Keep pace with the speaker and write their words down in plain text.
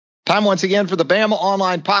Time once again for the Bama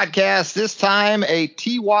Online Podcast. This time a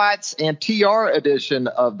T-Watts and TR edition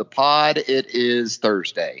of the pod. It is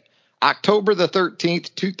Thursday, October the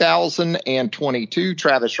 13th, 2022.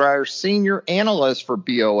 Travis Schreier, senior analyst for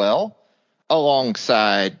BOL,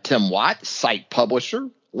 alongside Tim Watt, site publisher,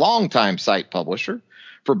 longtime site publisher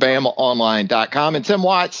for BamaOnline.com. And Tim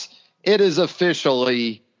Watts, it is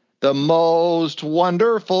officially the most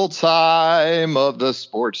wonderful time of the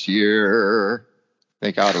sports year.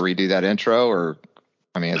 Think I ought to redo that intro, or,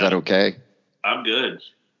 is that okay? I'm good.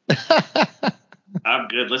 I'm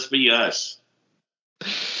good. Let's be us.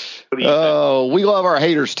 Oh, we love our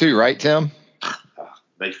haters too, right, Tim?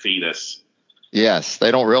 They feed us. Yes, they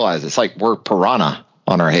don't realize it's like we're piranha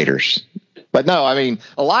on our haters. But no,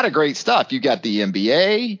 a lot of great stuff. You got the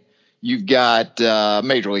NBA. You've got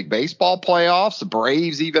Major League Baseball playoffs. The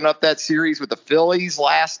Braves even up that series with the Phillies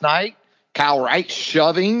last night. Kyle Wright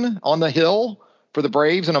shoving on the hill for the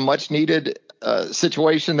Braves in a much-needed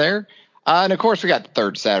situation there. And, of course, we got the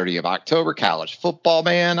third Saturday of October, college football,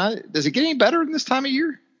 man. Does it get any better in this time of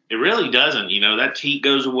year? It really doesn't. That heat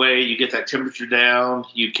goes away. You get that temperature down.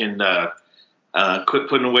 You can quit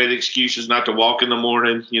putting away the excuses not to walk in the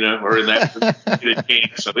morning, or in that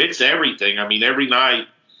game. So it's everything. Every night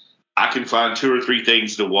I can find two or three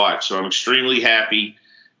things to watch. So I'm extremely happy.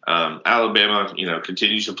 Alabama,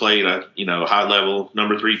 continues to play at a, high level,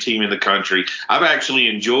 number 3 team in the country. I've actually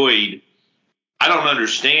enjoyed. I don't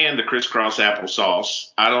understand the crisscross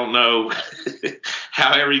applesauce. I don't know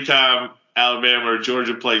how every time Alabama or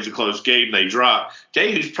Georgia plays a close game, they drop. Tell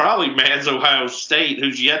you who's probably mad's Ohio State,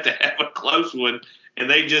 who's yet to have a close one, and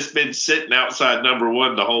they've just been sitting outside number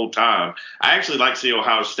 1 the whole time. I actually like to see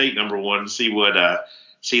Ohio State number 1 and see what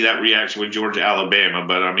see that reaction with Georgia, Alabama.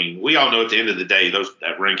 But, we all know at the end of the day,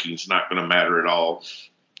 that ranking's not going to matter at all.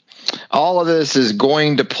 All of this is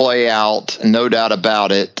going to play out, no doubt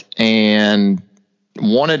about it, and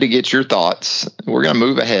wanted to get your thoughts. We're going to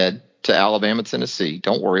move ahead to Alabama, Tennessee.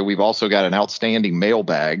 Don't worry. We've also got an outstanding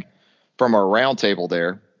mailbag from our roundtable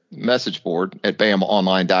there, message board at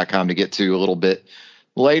BamaOnline.com to get to a little bit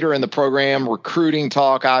later in the program. Recruiting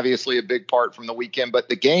talk, obviously a big part from the weekend, but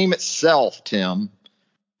the game itself, Tim,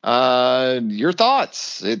 your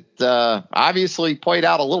thoughts? It obviously played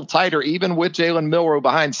out a little tighter, even with Jalen Milroe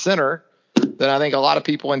behind center, than I think a lot of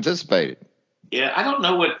people anticipated. Yeah, I don't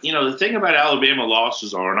know what, the thing about Alabama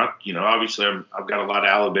losses are, and obviously I've got a lot of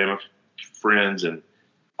Alabama friends and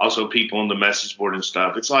also people on the message board and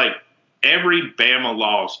stuff. It's like every Bama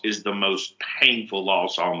loss is the most painful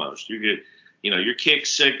loss almost. You get, you're kick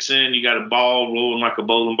 6 in, you got a ball rolling like a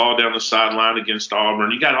bowling ball down the sideline against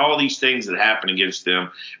Auburn. You got all these things that happen against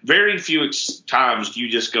them. Very few times do you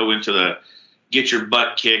just go into get your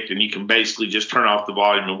butt kicked and you can basically just turn off the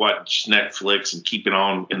volume and watch Netflix and keep it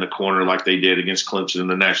on in the corner like they did against Clemson in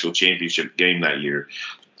the national championship game that year.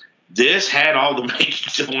 This had all the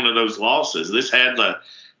makings of one of those losses.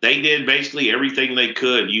 They did basically everything they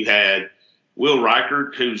could. You had Will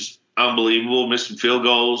Reichert, who's unbelievable, missing field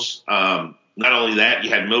goals. Not only that, you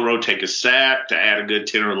had Milroe take a sack to add a good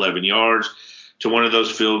 10 or 11 yards to one of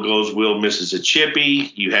those field goals. Will misses a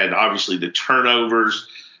chippy. You had obviously the turnovers.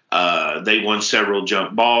 They won several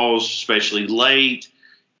jump balls, especially late.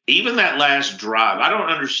 Even that last drive, I don't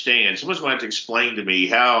understand. Someone's going to have to explain to me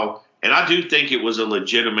how, and I do think it was a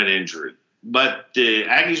legitimate injury, but the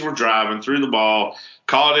Aggies were driving, threw the ball,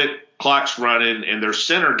 called it, clock's running, and their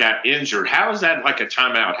center got injured. How is that like a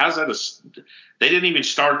timeout? How's that they didn't even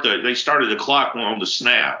they started the clock on the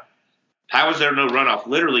snap. How is there no runoff?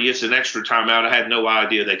 Literally, it's an extra timeout. I had no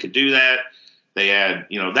idea they could do that. They had,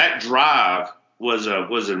 that drive was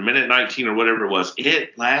a minute 19 or whatever it was.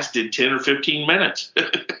 It lasted 10 or 15 minutes.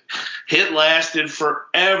 It lasted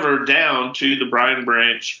forever down to the Brian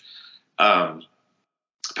Branch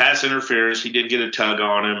pass interference. He did get a tug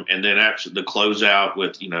on him, and then after the closeout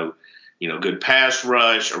with good pass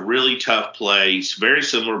rush, a really tough play, very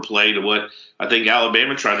similar play to what I think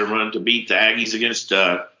Alabama tried to run to beat the Aggies against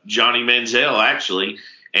Johnny Manziel actually,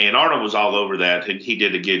 and Arnold was all over that, and he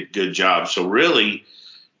did a good job. So really,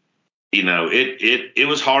 it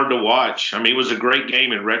was hard to watch. It was a great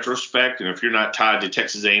game in retrospect, and if you're not tied to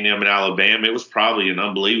Texas A&M and Alabama, it was probably an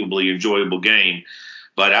unbelievably enjoyable game.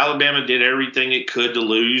 But Alabama did everything it could to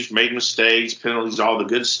lose, made mistakes, penalties, all the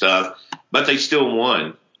good stuff, but they still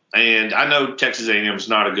won. And I know Texas A&M is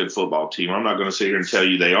not a good football team. I'm not going to sit here and tell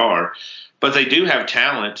you they are, but they do have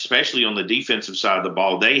talent, especially on the defensive side of the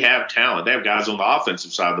ball. They have talent. They have guys on the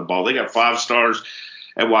offensive side of the ball. They got 5 stars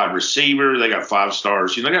at wide receiver. They got 5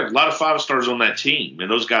 stars. They got a lot of 5 stars on that team,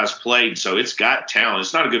 and those guys played. So it's got talent.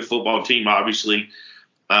 It's not a good football team, obviously.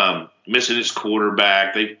 missing its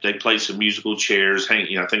quarterback. They played some musical chairs.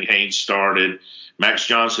 I think Haynes started. Max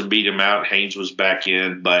Johnson beat him out. Haynes was back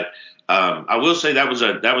in, but I will say that was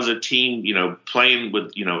a team, playing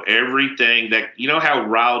with everything that how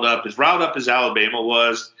riled up as Alabama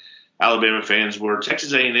was. Alabama fans were.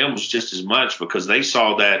 Texas A&M was just as much because they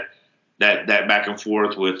saw that back and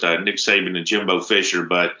forth with Nick Saban and Jimbo Fisher.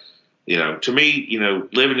 But to me,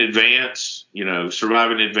 live in advance,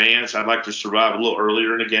 survive in advance. I'd like to survive a little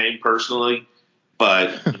earlier in the game personally.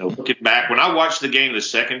 But looking back, when I watched the game the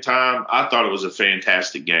second time, I thought it was a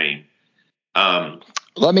fantastic game.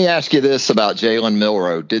 Let me ask you this about Jalen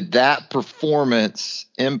Milroe. Did that performance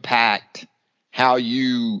impact how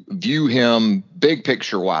you view him big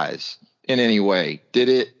picture wise in any way? Did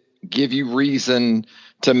it give you reason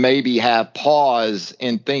to maybe have pause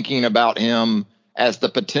in thinking about him as the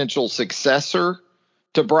potential successor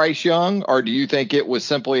to Bryce Young? Or do you think it was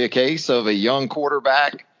simply a case of a young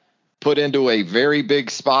quarterback put into a very big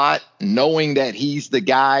spot, knowing that he's the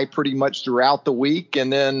guy pretty much throughout the week,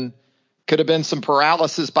 and then could have been some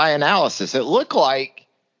paralysis by analysis? It looked like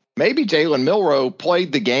maybe Jalen Milroe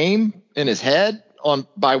played the game in his head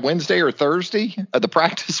by Wednesday or Thursday of the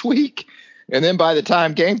practice week. And then by the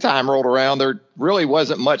time game time rolled around, there really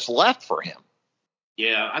wasn't much left for him.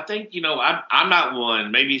 Yeah, I think, I'm not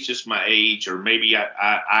one. Maybe it's just my age, or maybe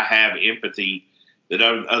I have empathy that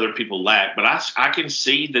other people lack. But I can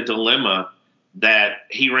see the dilemma that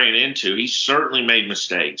he ran into. He certainly made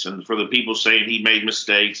mistakes. And for the people saying he made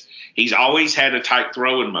mistakes, he's always had a tight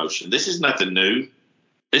throwing motion. This is nothing new.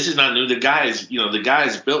 This is not new. The guy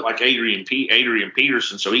is built like Adrian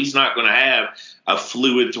Peterson, so he's not going to have a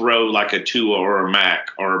fluid throw like a Tua or a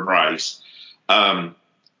Mac or a Bryce.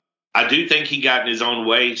 I do think he got in his own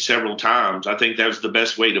way several times. I think that was the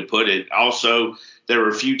best way to put it. Also, there were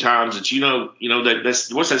a few times that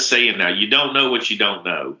that's what's that saying now? You don't know what you don't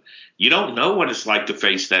know. You don't know what it's like to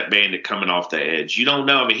face that bandit coming off the edge. You don't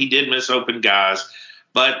know. I mean, he did miss open guys,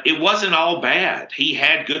 but it wasn't all bad. He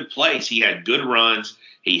had good plays. He had good runs.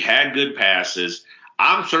 He had good passes.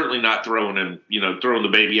 I'm certainly not throwing the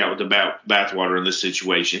baby out with the bathwater in this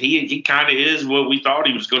situation. He kind of is what we thought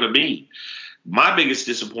he was going to be. My biggest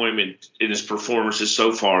disappointment in his performances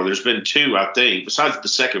so far, there's been two, I think, besides the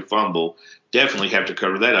second fumble. Definitely have to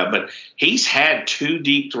cover that up. But he's had two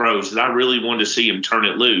deep throws that I really wanted to see him turn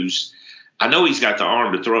it loose. I know he's got the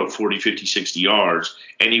arm to throw it 40, 50, 60 yards,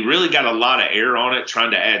 and he really got a lot of air on it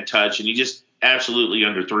trying to add touch, and he just absolutely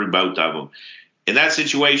underthrew both of them. In that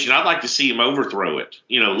situation, I'd like to see him overthrow it.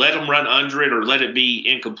 Let him run under it or let it be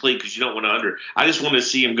incomplete because you don't want to under. I just want to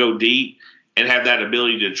see him go deep and have that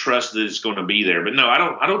ability to trust that it's going to be there. But no,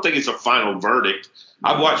 I don't think it's a final verdict.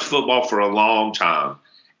 I've watched football for a long time,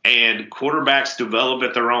 and quarterbacks develop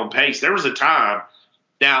at their own pace. There was a time.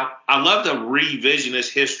 Now, I love the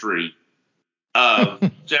revisionist history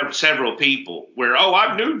of several people where,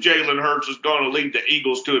 I knew Jalen Hurts was going to lead the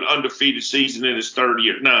Eagles to an undefeated season in his third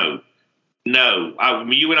year. No.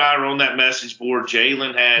 You and I are on that message board.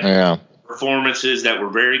 Jalen had performances that were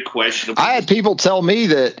very questionable. I had people tell me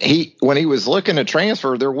that when he was looking to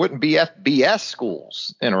transfer, there wouldn't be FBS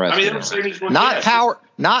schools interested.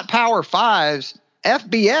 Not Power Fives,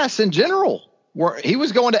 FBS in general. He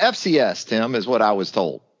was going to FCS, Tim, is what I was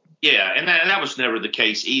told. Yeah, and that was never the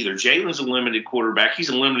case either. Jalen's a limited quarterback. He's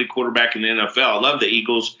a limited quarterback in the NFL. I love the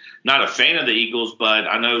Eagles. Not a fan of the Eagles, but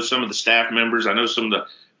I know some of the staff members. I know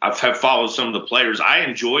I've followed some of the players. I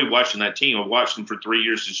enjoy watching that team. I've watched them for 3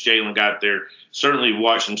 years since Jalen got there. Certainly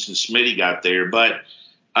watched them since Smitty got there. But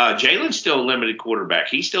Jalen's still a limited quarterback.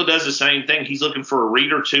 He still does the same thing. He's looking for a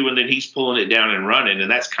read or two, and then he's pulling it down and running, and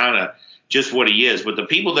that's kind of just what he is. But the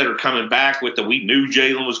people that are coming back with we knew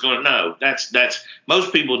Jalen was going to know. That's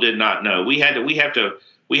most people did not know. We have to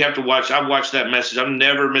watch. I've watched that message. I've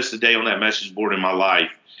never missed a day on that message board in my life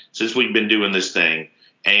since we've been doing this thing,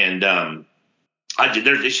 and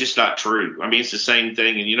it's just not true. I mean, it's the same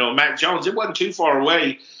thing. And, Mac Jones, it wasn't too far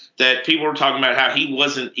away that people were talking about how he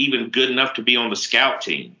wasn't even good enough to be on the scout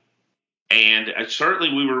team. And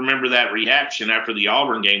certainly we remember that reaction after the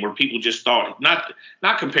Auburn game where people just thought, not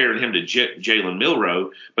comparing him to Jalen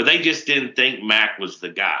Milroe, but they just didn't think Mac was the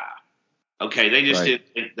guy. Okay, they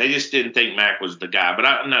just didn't think Mac was the guy.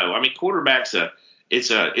 But quarterback's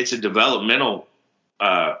it's a developmental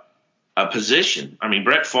a position. I mean,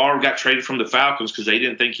 Brett Favre got traded from the Falcons because they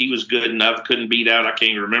didn't think he was good enough, couldn't beat out. I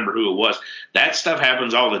can't even remember who it was. That stuff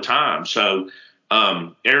happens all the time. So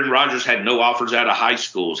Aaron Rodgers had no offers out of high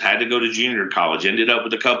schools, had to go to junior college, ended up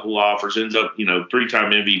with a couple offers, ends up,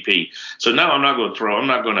 3-time MVP. So no, I'm not going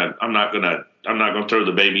to I'm not going to throw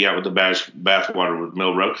the baby out with the bathwater with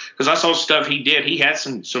Milroe, because I saw stuff he did. He had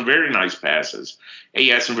some very nice passes. He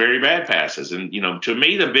had some very bad passes. And, to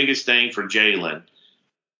me, the biggest thing for Jalen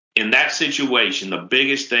in that situation, the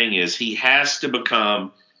biggest thing is he has to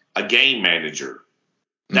become a game manager.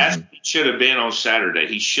 That's what he should have been on Saturday.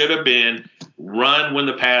 He should have been run when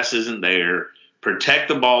the pass isn't there, protect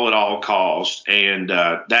the ball at all costs. And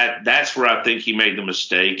that's where I think he made the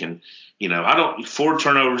mistake. And, 4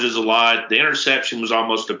 turnovers is a lot. The interception was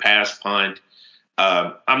almost a pass punt.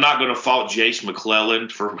 I'm not going to fault Jace McClellan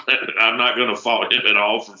I'm not going to fault him at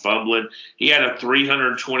all for fumbling. He had a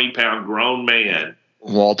 320-pound grown man.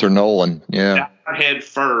 Walter Nolan, yeah. Head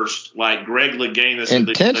first, like Greg Louganis.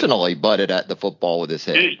 Intentionally butted at the football with his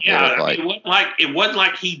head. It wasn't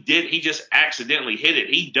like he did. He just accidentally hit it.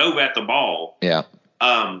 He dove at the ball. Yeah.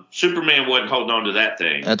 Superman wasn't holding on to that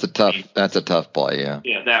thing. That's a tough play. Yeah.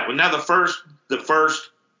 Yeah, that one. Now the first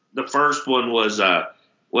one was a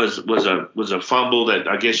fumble that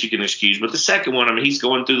I guess you can excuse, but the second one, he's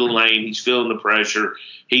going through the lane, he's feeling the pressure,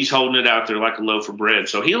 he's holding it out there like a loaf of bread.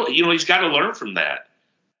 So he's got to learn from that.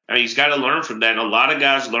 He's got to learn from that. And a lot of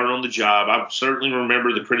guys learn on the job. I certainly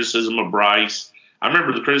remember the criticism of Bryce. I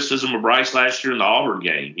remember the criticism of Bryce last year in the Auburn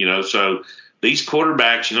game. So these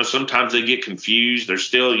quarterbacks, sometimes they get confused. They're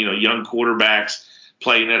still, young quarterbacks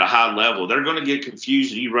playing at a high level. They're going to get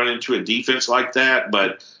confused if you run into a defense like that.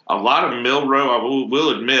 But a lot of Milroe, I will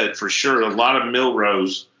admit for sure, a lot of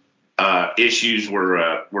Milroe's issues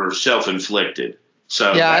were self-inflicted.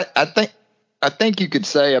 So yeah, I think you could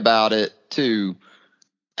say about it too.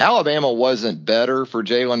 Alabama wasn't better for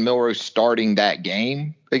Jalen Milroe starting that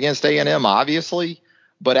game against A&M, obviously,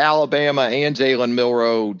 but Alabama and Jalen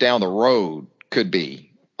Milroe down the road could be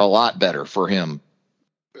a lot better for him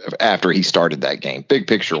after he started that game, big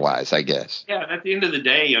picture wise, I guess. Yeah, at the end of the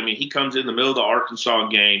day, he comes in the middle of the Arkansas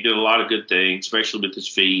game, did a lot of good things, especially with his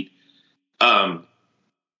feet. And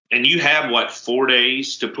you have, 4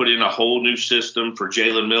 days to put in a whole new system for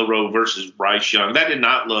Jalen Milroe versus Bryce Young. That did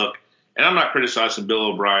not look, and I'm not criticizing Bill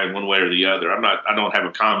O'Brien one way or the other. I don't have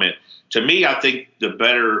a comment. To me, I think the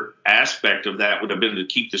better aspect of that would have been to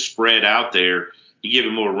keep the spread out there. You give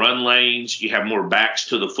him more run lanes. You have more backs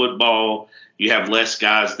to the football. You have less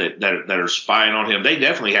guys that are spying on him. They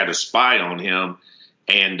definitely had a spy on him,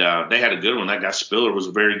 and they had a good one. That guy Spiller was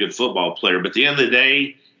a very good football player. But at the end of the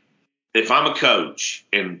day, if I'm a coach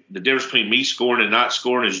and the difference between me scoring and not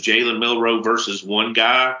scoring is Jalen Milroe versus one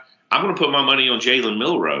guy, I'm going to put my money on Jalen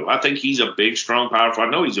Milroe. I think he's a big, strong, powerful. I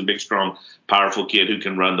know he's a big, strong, powerful kid who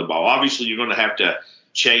can run the ball. Obviously, you're going to have to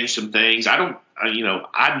change some things. I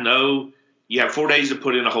know you have 4 days to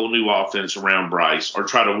put in a whole new offense around Bryce or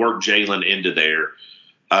try to work Jalen into there.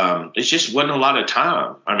 It just wasn't a lot of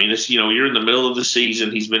time. It's, you're in the middle of the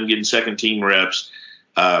season. He's been getting second team reps.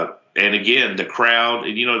 And again, the crowd,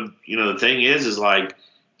 and the thing is like,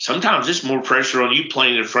 sometimes it's more pressure on you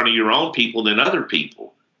playing in front of your own people than other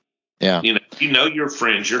people. Yeah. Your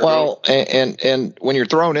friends. And when you're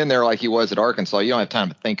thrown in there like he was at Arkansas, you don't have time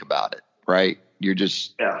to think about it, right? You're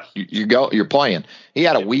just, you're playing. He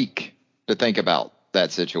had a week to think about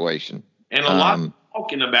that situation. And a lot of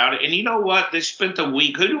talking about it. And you know what? They spent the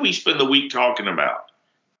week. Who do we spend the week talking about?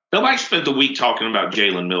 Nobody spent the week talking about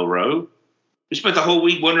Jalen Milroe. We spent the whole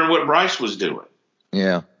week wondering what Bryce was doing.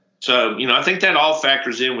 Yeah. So, I think that all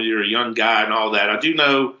factors in when you're a young guy and all that. I do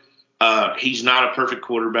know he's not a perfect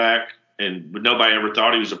quarterback, and nobody ever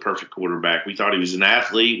thought he was a perfect quarterback. We thought he was an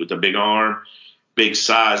athlete with a big arm, big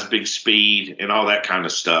size, big speed, and all that kind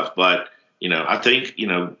of stuff. But, I think,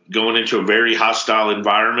 going into a very hostile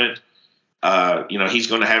environment, he's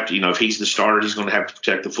going to have to, if he's the starter, he's going to have to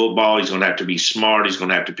protect the football. He's going to have to be smart. He's going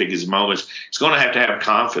to have to pick his moments. He's going to have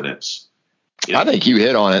confidence. I think you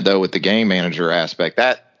hit on it, though, with the game manager aspect.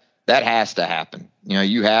 That has to happen.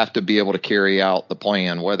 You have to be able to carry out the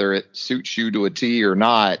plan, whether it suits you to a T or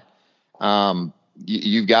not.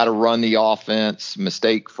 You've got to run the offense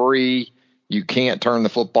mistake-free. You can't turn the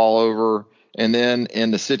football over. And then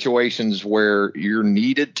in the situations where you're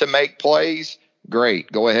needed to make plays,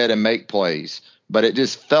 great, go ahead and make plays. But it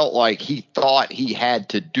just felt like he thought he had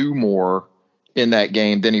to do more in that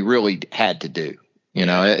game than he really had to do.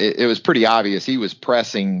 It was pretty obvious he was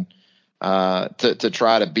pressing to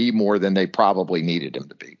try to be more than they probably needed him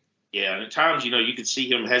to be. Yeah, and at times, you could see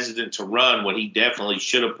him hesitant to run when he definitely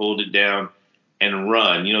should have pulled it down and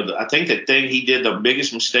run. I think the thing he did, the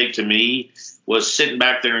biggest mistake to me, was sitting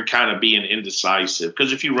back there and kind of being indecisive.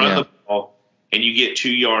 Because if you run the ball and you get 2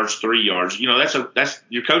 yards, 3 yards, that's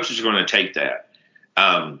your coaches are going to take that.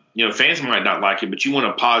 Fans might not like it, but you want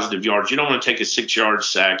a positive yards. You don't want to take a 6-yard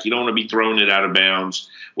sack. You don't want to be throwing it out of bounds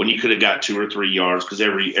when you could have got 2 or 3 yards, because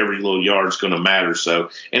every little yard is going to matter. So,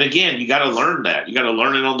 and again, you got to learn that. You got to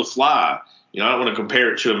learn it on the fly. I don't want to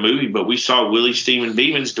compare it to a movie, but we saw Willie Steven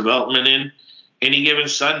Beeman's development in Any Given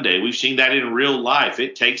Sunday. We've seen that in real life.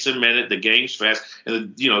 It takes a minute. The game's fast.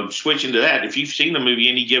 And, switching to that, if you've seen the movie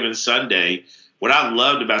Any Given Sunday, what I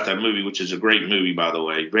loved about that movie, which is a great movie, by the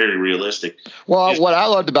way, very realistic. Well, what I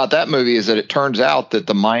loved about that movie is that it turns out that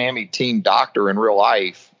the Miami team doctor in real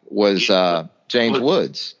life was James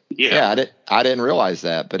Woods. Yeah. I didn't realize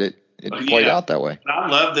that, but it played out that way. I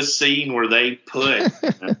love the scene where they put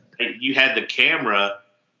you had the camera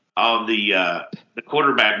on the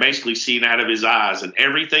quarterback basically seeing out of his eyes, and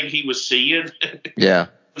everything he was seeing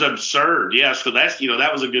was absurd. Yeah, so that's that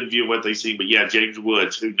was a good view of what they see. But yeah, James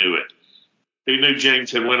Woods, who knew it? Who knew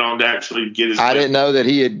James had went on to actually get his? I didn't know that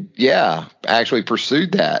he had actually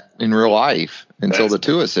pursued that in real life until the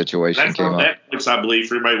Tua situation came up. Netflix, I believe,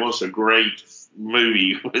 for everybody wants a great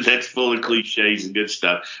movie that's full of cliches and good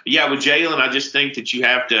stuff. But yeah, with Jalen, I just think that you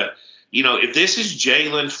have to, if this is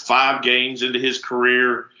Jalen 5 games into his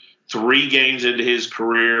career, 3 games into his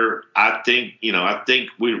career, I think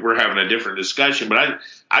we're having a different discussion. But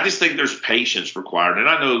I just think there's patience required. And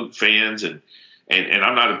I know fans and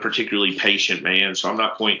I'm not a particularly patient man, so I'm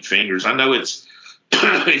not pointing fingers. I know it's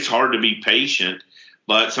it's hard to be patient,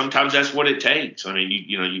 but sometimes that's what it takes. I mean,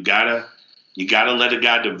 you gotta let a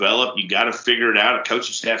guy develop. You gotta figure it out. A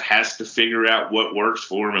coaching staff has to figure out what works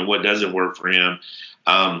for him and what doesn't work for him.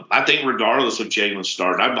 I think regardless of Jalen's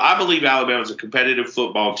start, I believe Alabama's a competitive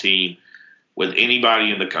football team with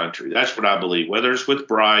anybody in the country. That's what I believe. Whether it's with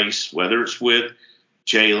Bryce, whether it's with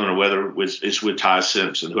Jalen, or whether it's with Ty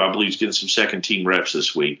Simpson, who I believe is getting some second-team reps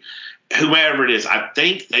this week. Whomever it is, I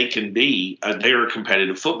think they can be they're a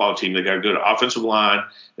competitive football team. They've got a good offensive line.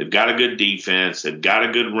 They've got a good defense. They've got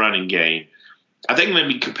a good running game. I think they'll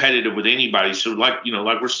be competitive with anybody. So, like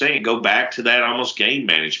we're saying, go back to that almost game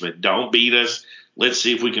management. Don't beat us. Let's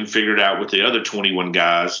see if we can figure it out with the other 21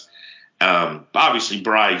 guys. Obviously,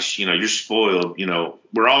 Bryce, you're spoiled.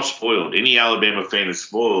 We're all spoiled. Any Alabama fan is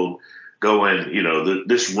spoiled going,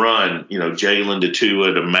 this run, Jalen to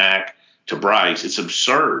Tua to Mac to Bryce. It's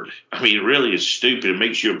absurd. I mean, it really is stupid. It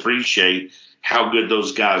makes you appreciate how good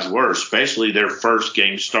those guys were, especially their first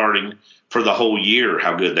game starting for the whole year,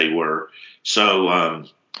 how good they were. So,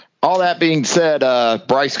 all that being said,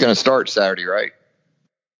 Bryce going to start Saturday, right?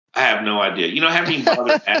 I have no idea. I haven't even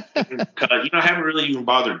bothered asking, I haven't really even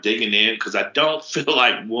bothered digging in, because I don't feel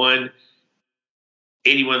like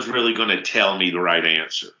anyone's really going to tell me the right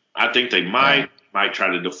answer. I think they might try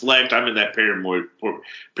to deflect. I'm in that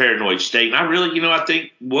paranoid state. And I really, I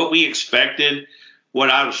think what we expected, what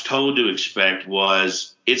I was told to expect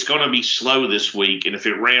was it's going to be slow this week. And if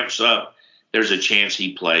it ramps up, there's a chance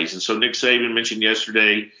he plays. And so Nick Saban mentioned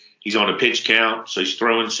yesterday he's on a pitch count, so he's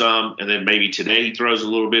throwing some. And then maybe today he throws a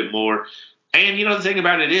little bit more. And, the thing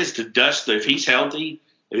about it is to dust, if he's healthy,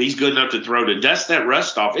 if he's good enough to throw, to dust that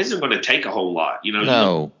rust off isn't going to take a whole lot.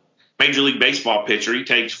 No. Major League Baseball pitcher, he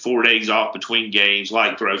takes 4 days off between games,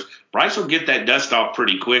 light throws. Bryce will get that dust off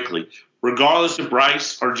pretty quickly. Regardless if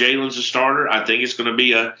Bryce or Jalen's a starter, I think it's going to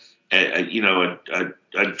be a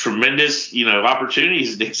tremendous, opportunity,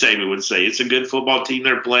 as Nick Saban would say. It's a good football team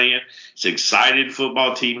they're playing. It's an excited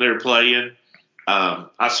football team they're playing.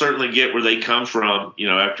 I certainly get where they come from,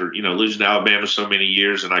 after, losing to Alabama so many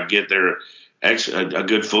years, and I get they're a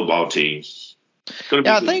good football team.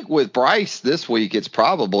 Yeah, I think with Bryce this week, it's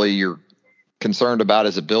probably you're concerned about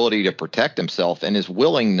his ability to protect himself and his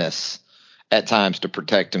willingness at times to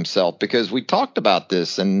protect himself, because we talked about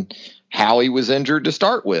this and how he was injured to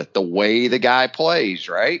start with, the way the guy plays,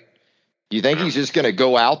 right? You think he's just going to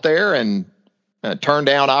go out there and turn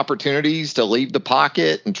down opportunities to leave the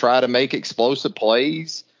pocket and try to make explosive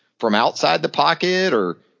plays from outside the pocket?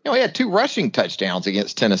 Or, he had 2 rushing touchdowns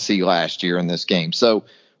against Tennessee last year in this game. So,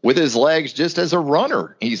 with his legs, just as a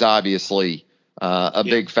runner, he's obviously a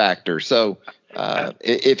big factor. So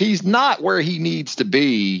if he's not where he needs to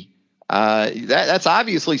be, that's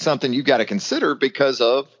obviously something you've got to consider because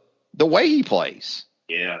of the way he plays.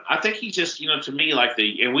 Yeah, I think he just, to me,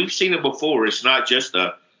 and we've seen it before. It's not just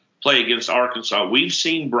a play against Arkansas. We've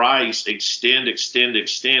seen Bryce extend,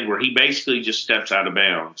 where he basically just steps out of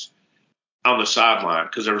bounds on the sideline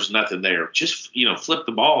because there was nothing there. Just, flip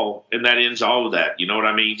the ball, and that ends all of that. You know what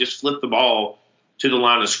I mean? Just flip the ball to the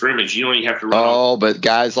line of scrimmage. You have to run. Oh, but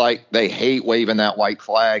guys they hate waving that white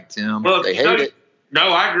flag, Tim. Well, they hate it. No,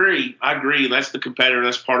 I agree. That's the competitor.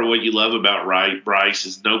 That's part of what you love about Bryce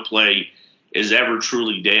is no play is ever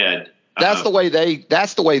truly dead. That's the way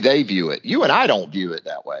they view it. You and I don't view it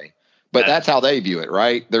that way, but that's how they view it,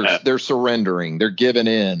 right? They're surrendering, they're giving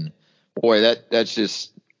in. Boy, that's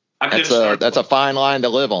a fine line to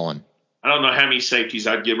live on. I don't know how many safeties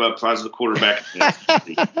I'd give up if I was the quarterback.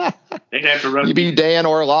 They'd have to run. You be Dan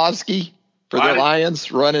Orlovsky for the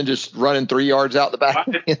Lions, running 3 yards out the back.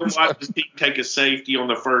 I had to watch the team take a safety on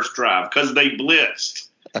the first drive because they blitzed.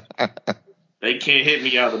 They can't hit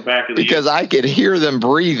me out of the back of the because I could hear them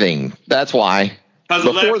breathing. That's why.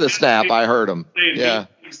 Before the snap, I heard them. Yeah.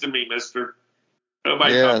 To me, mister.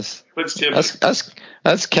 Nobody yes.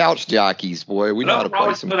 That's couch jockeys, boy. We know how to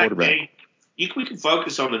play some quarterback. We can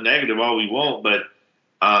focus on the negative all we want, but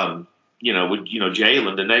Jalen,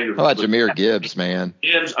 the negative. How about Jahmyr Gibbs, man?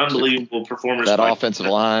 Gibbs, unbelievable performance. That offensive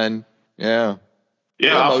line, yeah, for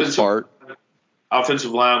the most part.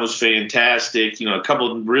 Offensive line was fantastic. A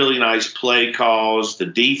couple of really nice play calls. The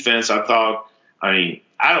defense, I thought. I mean,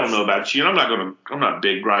 I don't know about you. I'm not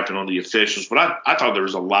big griping on the officials, but I thought there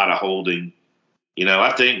was a lot of holding.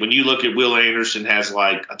 I think when you look at Will Anderson has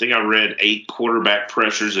I think I read 8 quarterback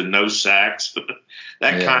pressures and no sacks.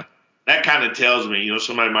 That kind of tells me,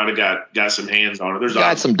 somebody might have got some hands on it. There's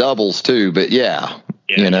got some doubles too, but yeah,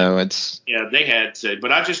 they had to.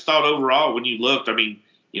 But I just thought overall when you looked, I mean,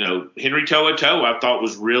 Henry To'oTo'o I thought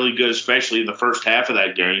was really good, especially in the first half of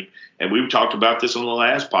that game. And we talked about this on the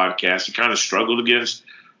last podcast. He kind of struggled against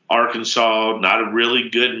Arkansas, not a really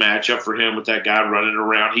good matchup for him with that guy running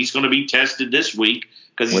around. He's going to be tested this week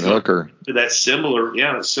because he's Hooker. That's similar,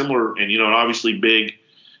 and obviously big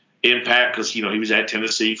impact because he was at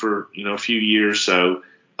Tennessee for a few years. So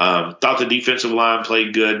thought the defensive line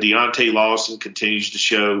played good. Deontay Lawson continues to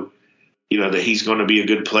show that he's going to be a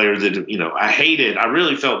good player. That I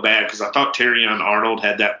really felt bad because I thought Terrion Arnold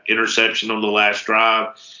had that interception on the last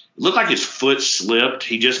drive. It looked like his foot slipped.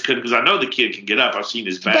 He just couldn't, because I know the kid can get up. I've seen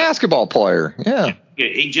his back. Basketball player, yeah.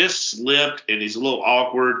 He just slipped, and he's a little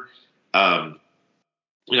awkward. A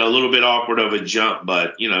little bit awkward of a jump,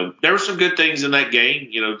 but there were some good things in that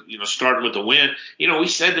game. Starting with the win. We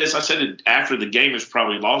said this. I said it after the game is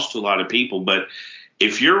probably lost to a lot of people, but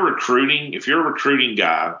if you're a recruiting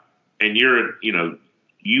guy, and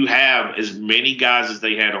you have as many guys as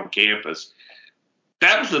they had on campus,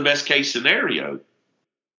 that was the best case scenario.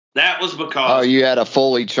 That was because you had a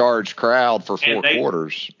fully charged crowd for 4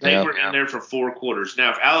 quarters. They were in there for 4 quarters.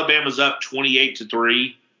 Now, if Alabama's up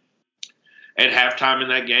 28-3 at halftime in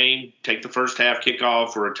that game, take the first half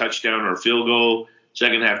kickoff for a touchdown or a field goal,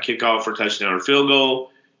 second half kickoff for a touchdown or a field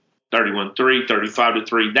goal, 31-3,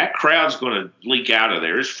 35-3. That crowd's going to leak out of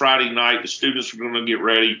there. It's Friday night. The students are going to get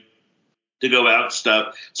ready to go out and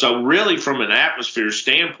stuff. So really, from an atmosphere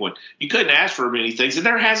standpoint, you couldn't ask for many things. And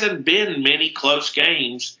there hasn't been many close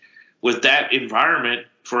games with that environment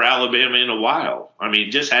for Alabama in a while. I mean,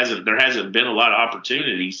 there hasn't been a lot of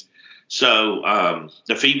opportunities. So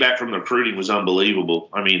the feedback from the recruiting was unbelievable.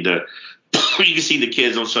 I mean, you can see the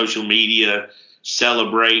kids on social media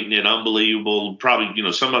celebrating it, unbelievable.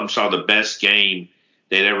 Probably, some of them saw the best game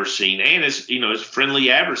they'd ever seen. And it's friendly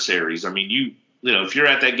adversaries. I mean, if you're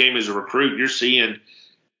at that game as a recruit, you're seeing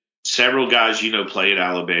several guys play at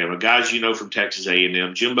Alabama, guys from Texas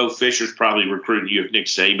A&M. Jimbo Fisher's probably recruiting you if Nick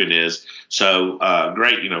Saban is. So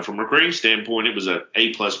great, from a recruiting standpoint, it was a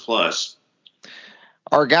A++.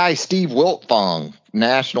 Our guy Steve Wiltfong,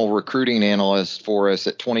 national recruiting analyst for us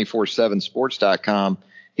at 247sports.com,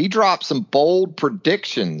 he dropped some bold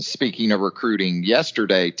predictions, speaking of recruiting,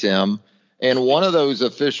 yesterday, Tim. And one of those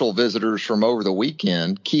official visitors from over the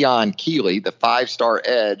weekend, Keon Keeley, the 5-star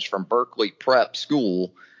edge from Berkeley Prep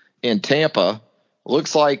School in Tampa,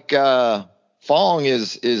 looks like Fong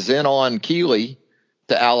is in on Keeley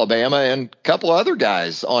to Alabama and a couple other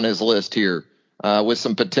guys on his list here with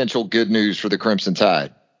some potential good news for the Crimson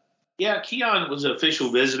Tide. Yeah, Keon was an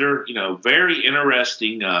official visitor. Very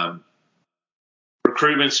interesting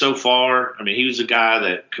recruitment so far. I mean, he was a guy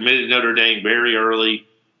that committed to Notre Dame very early.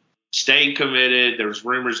 Stayed committed. There was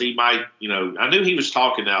rumors he might, I knew he was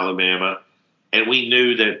talking to Alabama, and we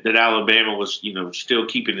knew that Alabama was, still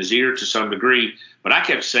keeping his ear to some degree. But I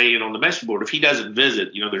kept saying on the message board, if he doesn't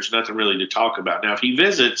visit, there's nothing really to talk about. Now, if he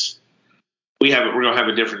visits, we're going to have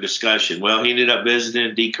a different discussion. Well, he ended up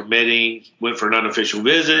visiting, decommitting, went for an unofficial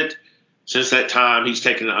visit. Since that time, he's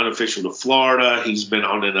taken an unofficial to Florida. He's been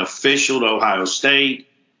on an official to Ohio State.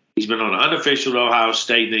 He's been on an unofficial to Ohio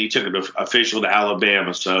State, and then he took an official to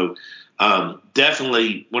Alabama. So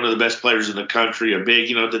definitely one of the best players in the country. A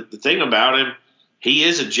big, the thing about him, he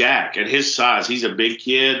is a jack at his size. He's a big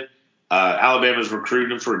kid. Alabama's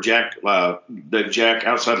recruiting him for the Jack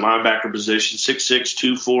outside linebacker position, 6'6",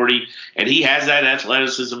 240, and he has that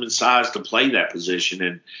athleticism and size to play that position.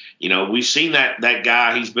 And we've seen that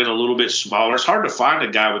guy. He's been a little bit smaller. It's hard to find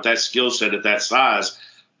a guy with that skill set at that size.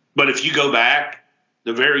 But if you go back,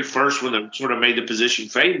 the very first one that sort of made the position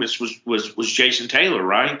famous was Jason Taylor,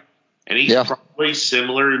 right? And he's probably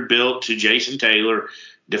similar in built to Jason Taylor.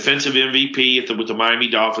 Defensive MVP with the Miami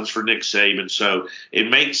Dolphins for Nick Saban. So it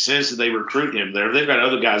makes sense that they recruit him there. They've got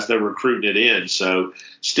other guys they're recruiting it in. So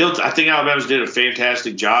still, I think Alabama's did a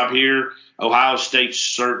fantastic job here. Ohio State's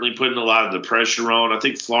certainly putting a lot of the pressure on. I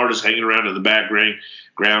think Florida's hanging around in the background,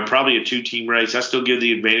 probably a two-team race. I still give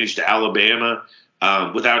the advantage to Alabama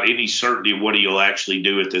without any certainty of what he'll actually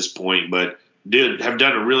do at this point, but have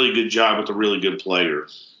done a really good job with a really good player.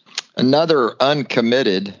 Another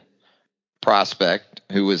uncommitted prospect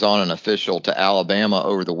who was on an official to Alabama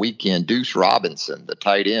over the weekend, Deuce Robinson, the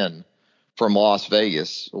tight end from Las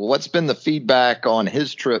Vegas. What's been the feedback on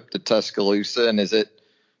his trip to Tuscaloosa, and is it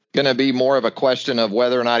going to be more of a question of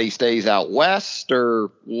whether or not he stays out west,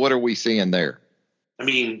 or what are we seeing there? I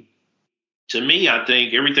mean, to me, I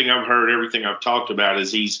think everything I've heard, everything I've talked about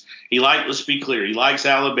is let's be clear, he likes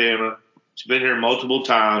Alabama. He's been here multiple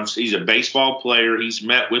times. He's a baseball player. He's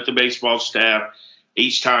met with the baseball staff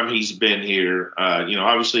each time he's been here.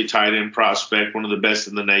 Obviously tight end prospect, one of the best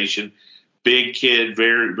in the nation. Big kid,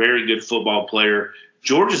 very, very good football player.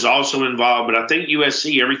 Georgia's also involved, but I think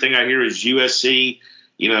USC, everything I hear is USC,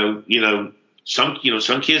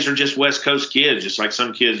 some kids are just West Coast kids, just like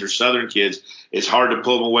some kids are Southern kids. It's hard to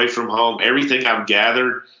pull them away from home. Everything I've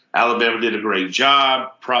gathered, Alabama did a great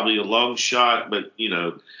job, probably a long shot, but,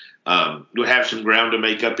 you'll have some ground to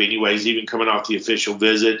make up anyways, even coming off the official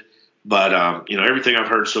visit. But, everything I've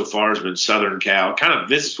heard so far has been Southern Cal. Kind of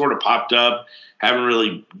this sort of popped up. Haven't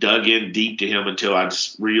really dug in deep to him until I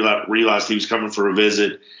just realized he was coming for a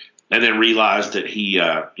visit, and then realized that he,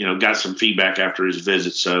 got some feedback after his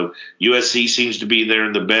visit. So USC seems to be there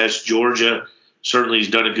in the best. Georgia certainly has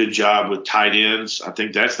done a good job with tight ends. I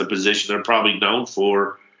think that's the position they're probably known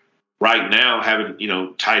for right now, having,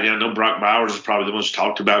 tight end. I know Brock Bowers is probably the most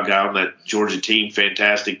talked about guy on that Georgia team.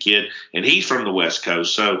 Fantastic kid. And he's from the West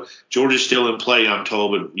Coast. So Georgia's still in play, I'm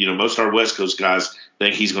told. But, most of our West Coast guys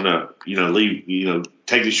think he's going to, leave,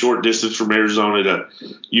 take the short distance from Arizona to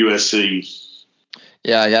USC.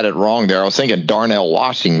 Yeah, I got it wrong there. I was thinking Darnell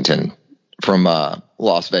Washington from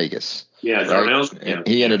Las Vegas. Yeah, Darnell's. Right? Yeah.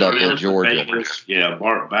 He ended up in Georgia. Yeah,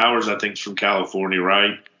 Bowers, I think, is from California,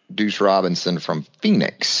 right? Deuce Robinson from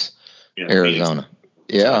Phoenix, Arizona.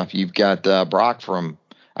 Phoenix. Yeah, you've got Brock from,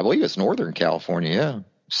 I believe it's Northern California. Yeah.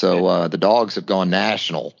 So the Dogs have gone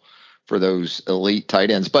national for those elite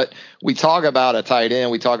tight ends. But we talk about a tight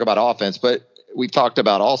end, we talk about offense, but we talked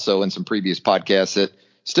about also in some previous podcasts that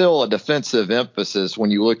still a defensive emphasis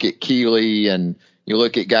when you look at Keeley and you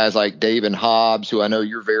look at guys like David Hobbs, who I know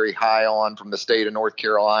you're very high on from the state of North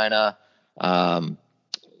Carolina.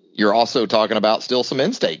 You're also talking about still some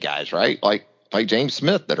in-state guys, right? Like James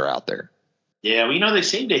Smith that are out there. Yeah, well, they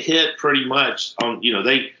seem to hit pretty much on,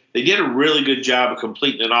 they did a really good job of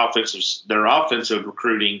completing their offensive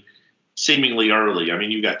recruiting seemingly early. I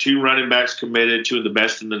mean, you got 2 running backs committed, 2 of the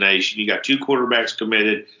best in the nation. You got 2 quarterbacks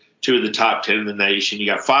committed, 2 of the top 10 in the nation. You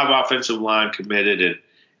got 5 offensive line committed,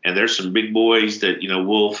 and there's some big boys that,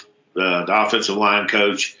 Wolf, the offensive line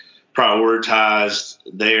coach, prioritized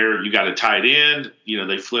there. You got a tight end.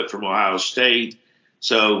 They flipped from Ohio State.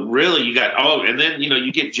 So really you got and then,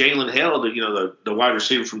 you get Jalen Hill, the wide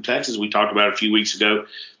receiver from Texas we talked about a few weeks ago,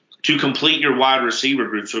 to complete your wide receiver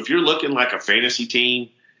group. So if you're looking like a fantasy team,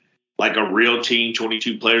 like a real team,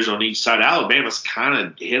 22 players on each side, Alabama's kind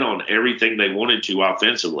of hit on everything they wanted to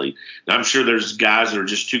offensively. Now, I'm sure there's guys that are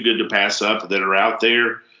just too good to pass up that are out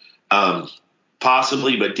there,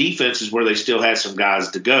 possibly, but defense is where they still had some guys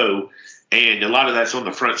to go. And a lot of that's on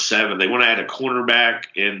the front 7. They want to add a cornerback,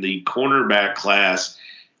 and the cornerback class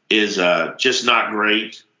is just not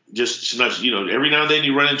great. Just not, every now and then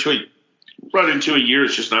you run into a year,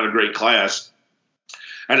 it's just not a great class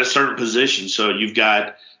at a certain position. So you've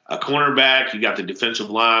got a cornerback, you got the defensive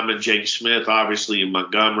lineman, Jake Smith, obviously in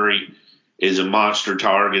Montgomery is a monster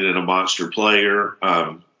target and a monster player.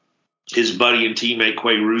 His buddy and teammate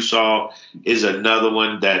Quay Russaw is another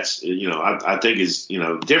one that's, I think is,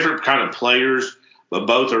 different kind of players, but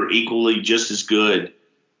both are equally just as good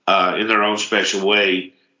in their own special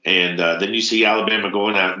way. And then you see Alabama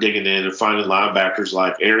going out and digging in and finding linebackers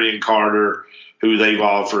like Arian Carter, who they've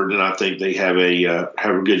offered, and I think they have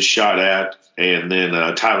a good shot at, and then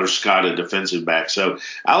Tyler Scott, a defensive back. So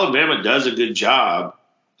Alabama does a good job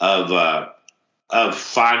of of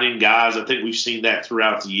finding guys. I think we've seen that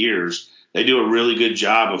throughout the years. They do a really good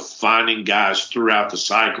job of finding guys throughout the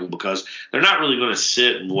cycle because they're not really going to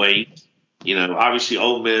sit and wait. Obviously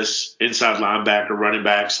Ole Miss inside linebacker, running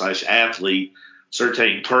back / athlete,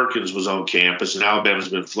 Sertain Perkins was on campus, and Alabama's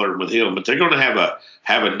been flirting with him. But they're going to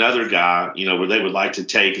have another guy, where they would like to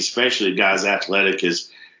take, especially a guy as athletic as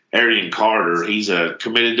Arian Carter. He's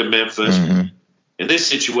committed to Memphis. Mm-hmm. In this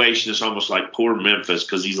situation, it's almost like poor Memphis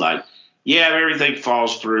because he's like, yeah, if everything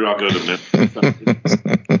falls through, I'll go to Memphis.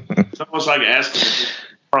 It's almost like asking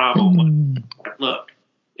a problem. Look,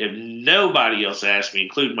 if nobody else asks me,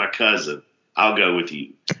 including my cousin, I'll go with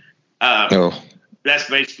you. That's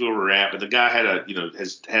basically where we're at. But the guy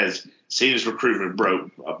has seen his recruitment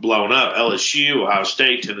blown up. LSU, Ohio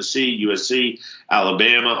State, Tennessee, USC,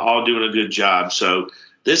 Alabama, all doing a good job. So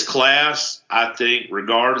this class, I think,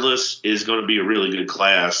 regardless, is going to be a really good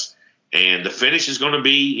class. And the finish is going to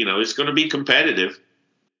be, it's going to be competitive.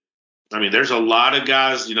 I mean, there's a lot of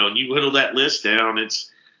guys, and you whittle that list down, it's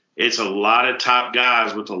a lot of top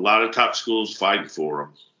guys with a lot of top schools fighting for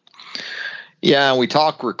them. Yeah, we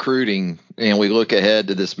talk recruiting, and we look ahead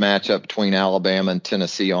to this matchup between Alabama and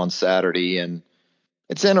Tennessee on Saturday, and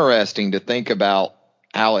it's interesting to think about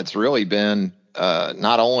how it's really been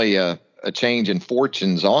not only a change in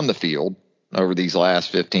fortunes on the field over these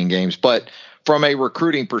last 15 games, but from a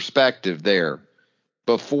recruiting perspective there.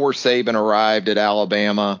 Before Saban arrived at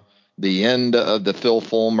Alabama, the end of the Phil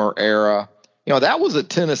Fulmer era, that was a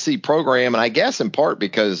Tennessee program, and I guess in part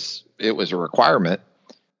because it was a requirement,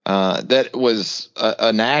 that was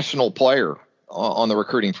a national player on the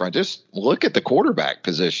recruiting front. Just look at the quarterback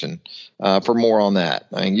position for more on that.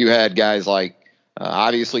 I mean, you had guys like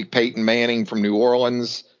obviously Peyton Manning from New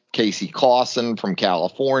Orleans, Casey Clausen from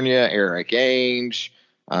California, Eric Ainge.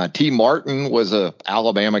 T. Martin was a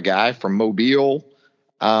Alabama guy from Mobile.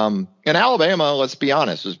 And Alabama, let's be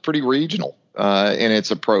honest, was pretty regional in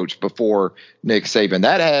its approach before Nick Saban.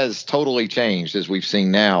 That has totally changed, as we've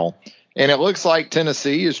seen now. And it looks like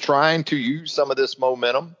Tennessee is trying to use some of this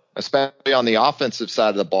momentum, especially on the offensive side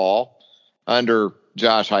of the ball under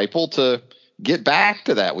Josh Heupel, to get back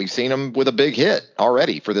to that. We've seen him with a big hit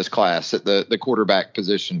already for this class at the quarterback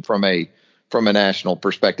position from a national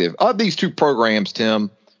perspective. Of these two programs,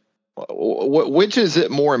 Tim, which is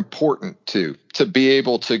it more important to be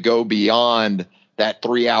able to go beyond that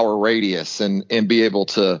 3-hour radius and be able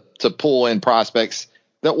to pull in prospects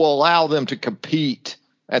that will allow them to compete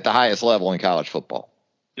at the highest level in college football?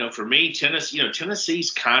 For me,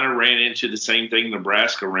 Tennessee's kind of ran into the same thing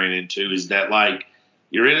Nebraska ran into, is that, like,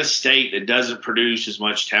 you're in a state that doesn't produce as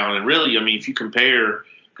much talent. And really, I mean, if you compare,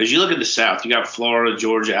 because you look at the South, you got Florida,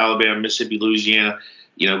 Georgia, Alabama, Mississippi, Louisiana,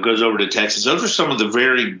 goes over to Texas. Those are some of the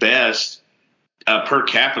very best per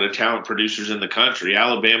capita talent producers in the country.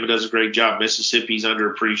 Alabama does a great job. Mississippi's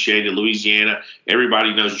underappreciated. Louisiana,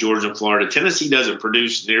 everybody knows Georgia and Florida. Tennessee doesn't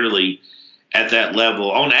produce nearly at that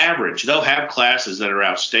level. On average, they'll have classes that are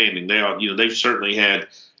outstanding. They've certainly had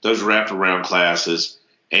those wraparound classes.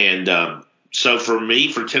 And so for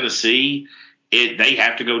Tennessee, they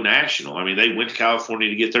have to go national. I mean, they went to California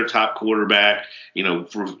to get their top quarterback.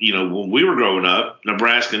 When we were growing up,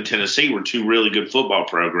 Nebraska and Tennessee were two really good football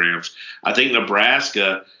programs. I think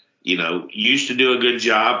Nebraska, used to do a good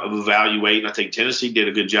job of evaluating. I think Tennessee did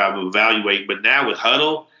a good job of evaluating. But now with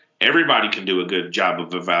Huddle, everybody can do a good job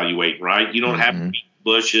of evaluating, right? You don't have to beat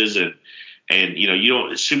bushes and you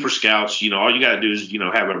don't super scouts. All you got to do is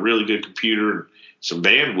have a really good computer and some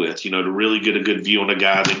bandwidth, to really get a good view on a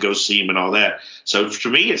guy, then go see him and all that. So for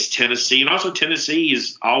me, it's Tennessee, and also Tennessee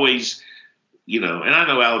is always, and I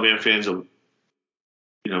know Alabama fans will,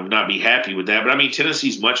 not be happy with that, but I mean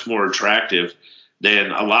Tennessee's much more attractive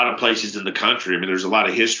than a lot of places in the country. I mean, there's a lot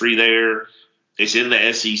of history there. It's in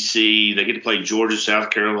the SEC. They get to play Georgia,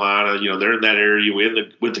 South Carolina. They're in that area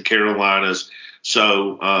with the Carolinas.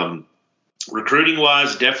 So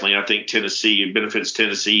recruiting-wise, definitely I think Tennessee benefits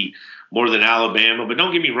Tennessee more than Alabama. But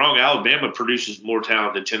don't get me wrong, Alabama produces more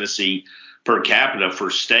talent than Tennessee per capita for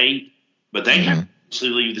state, but they have to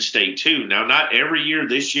leave the state too. Now, not every year.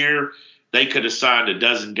 This year, they could have signed a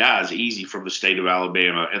dozen guys easy from the state of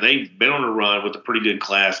Alabama, and they've been on a run with a pretty good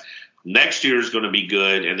class. Next year is going to be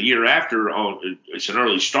good, and the year after, it's an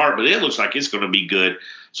early start, but it looks like it's going to be good.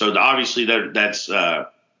 So obviously that's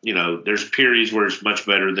there's periods where it's much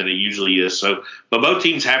better than it usually is. So, but both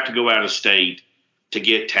teams have to go out of state to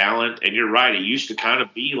get talent. And you're right, it used to kind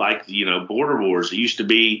of be like border wars. It used to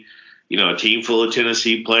be a team full of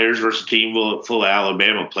Tennessee players versus a team full of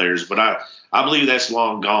Alabama players. But I believe that's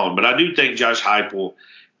long gone. But I do think Josh Heupel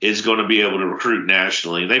is going to be able to recruit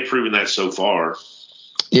nationally. They've proven that so far.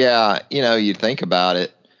 Yeah, you think about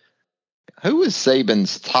it. Who has been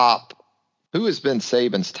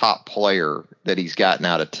Saban's top player that he's gotten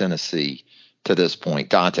out of Tennessee to this point?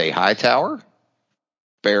 Dante Hightower,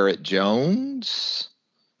 Barrett Jones.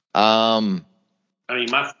 That's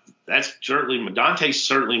certainly Dante's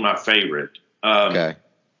certainly my favorite. Okay.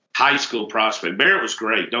 High school prospect. Barrett was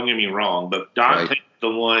great. Don't get me wrong, but Dante's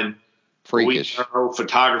the one. Freakish.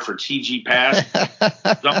 Photographer T.G. Pass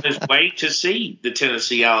was on his way to see the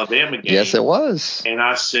Tennessee-Alabama game. Yes, it was. And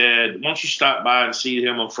I said, why don't you stop by and see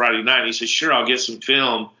him on Friday night? And he said, sure, I'll get some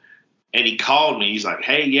film. And he called me. He's like,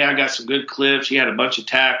 hey, yeah, I got some good clips. He had a bunch of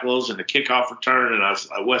tackles and a kickoff return. And I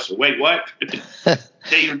was like, wait, what?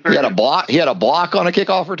 He had a block. He had a block on a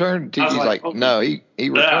kickoff return. He's like, okay. No, he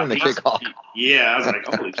returned the kickoff. Yeah, I was like,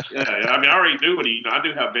 holy shit. I mean, I already knew I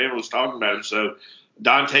knew how Bama was talking about him. So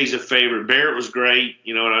Dante's a favorite. Barrett was great.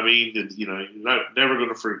 You know what I mean? You're never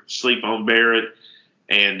going to sleep on Barrett.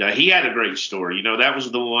 And he had a great story. You know, that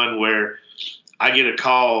was the one where I get a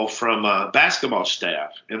call from basketball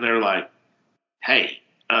staff, and they're like, hey,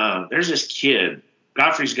 there's this kid.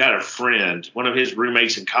 Godfrey's got a friend. One of his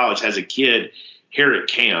roommates in college has a kid here at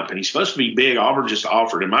camp, and he's supposed to be big. Auburn just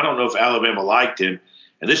offered him. I don't know if Alabama liked him.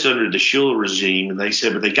 And this is under the Shula regime. And they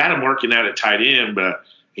said, but they got him working out at tight end, but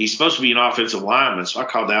he's supposed to be an offensive lineman. So I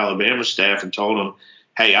called the Alabama staff and told them,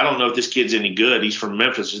 hey, I don't know if this kid's any good. He's from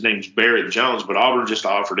Memphis. His name's Barrett Jones, but Auburn just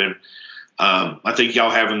offered him. I think y'all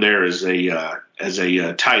have him there as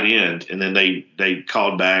a tight end. And then they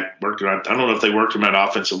called back, worked around. I don't know if they worked him at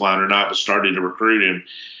offensive line or not, but started to recruit him.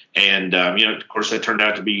 And, of course, that turned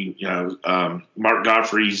out to be, Mark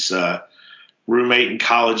Godfrey's roommate in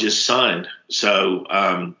college's son. So,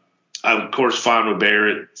 I, of course, fine with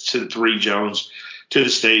Barrett, sent three Jones to the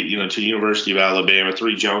state, to the University of Alabama.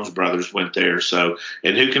 Three Jones brothers went there. So,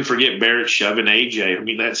 and who can forget Barrett shoving AJ? I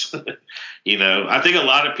mean, that's, I think a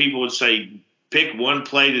lot of people would say pick one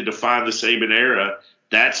play to define the Saban era.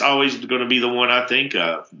 That's always going to be the one I think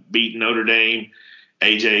of. Beating Notre Dame,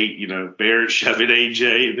 AJ, Barrett shoving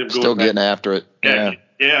AJ. And them still getting after it. Yeah.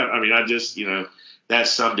 I mean, I just, that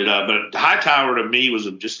summed it up. But Hightower to me was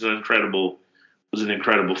just an incredible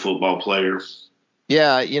football player.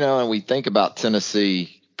 Yeah, and we think about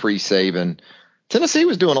Tennessee pre-Saban. Tennessee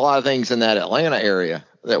was doing a lot of things in that Atlanta area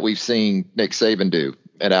that we've seen Nick Saban do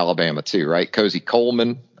at Alabama too, right? Cozy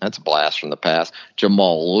Coleman, that's a blast from the past.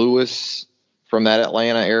 Jamal Lewis from that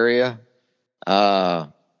Atlanta area.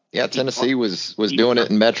 Tennessee was doing it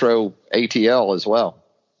in Metro ATL as well.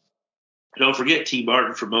 Don't forget T.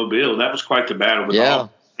 Barton from Mobile. That was quite the battle.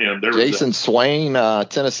 With Jason Swain,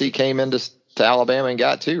 Tennessee came into Alabama and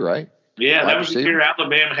got too, right? Yeah, that was the year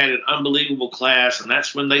Alabama had an unbelievable class, and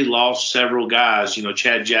that's when they lost several guys.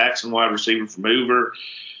 Chad Jackson, wide receiver from Hoover,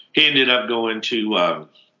 he ended up going to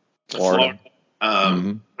Florida.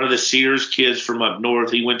 One of the Sears kids from up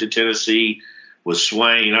north, he went to Tennessee with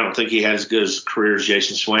Swain. I don't think he had as good a career as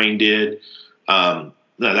Jason Swain did. No,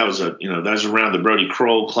 that was around the Brody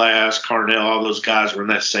Kroll class, Carnell. All those guys were in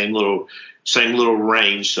that same little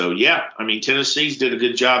range. So yeah, I mean Tennessee's did a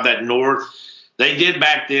good job. That North. They did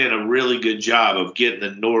back then a really good job of getting the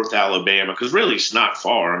North Alabama because really it's not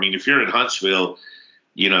far. I mean, if you're in Huntsville,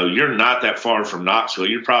 you're not that far from Knoxville.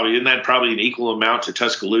 Isn't that probably an equal amount to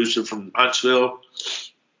Tuscaloosa from Huntsville?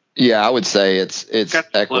 Yeah, I would say it's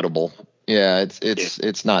equitable. Yeah,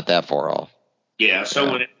 it's not that far off. Yeah,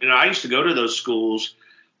 so when I used to go to those schools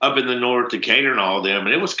up in the North, Decatur and all of them,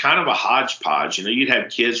 and it was kind of a hodgepodge. You'd have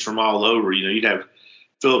kids from all over. You'd have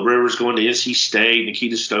Phillip Rivers going to NC State,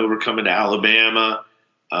 Nikita Stover coming to Alabama.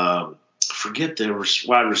 Forget the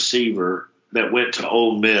wide receiver that went to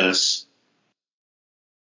Ole Miss.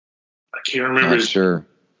 I can't remember. Sure.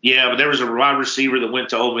 Yeah, but there was a wide receiver that went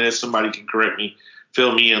to Ole Miss. Somebody can correct me,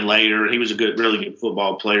 fill me in later. He was a really good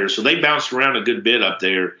football player. So they bounced around a good bit up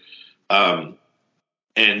there,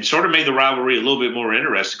 and sort of made the rivalry a little bit more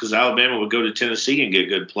interesting because Alabama would go to Tennessee and get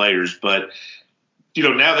good players, but.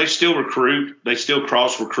 Now they still recruit. They still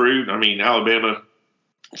cross-recruit. I mean, Alabama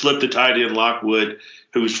flipped the tight end Lockwood,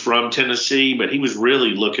 who's from Tennessee, but he was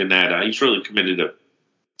really looking at he's really committed to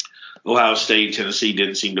Ohio State. Tennessee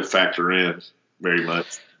didn't seem to factor in very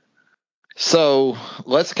much. So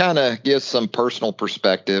let's kind of give some personal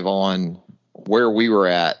perspective on where we were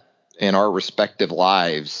at in our respective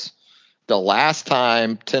lives. The last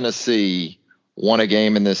time Tennessee won a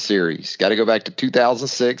game in this series, got to go back to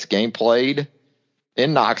 2006, game played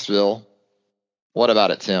in Knoxville. What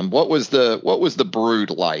about it, Tim? What was the brood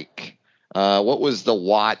like? What was the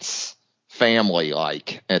Watts family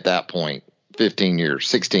like at that point,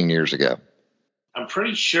 16 years ago? I'm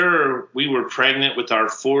pretty sure we were pregnant with our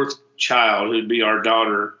fourth child, who'd be our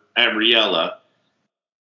daughter, Abriella.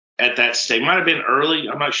 at that stage. Might have been early.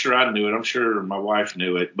 I'm not sure I knew it. I'm sure my wife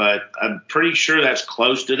knew it, but I'm pretty sure that's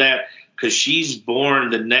close to that because she's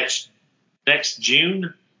born the next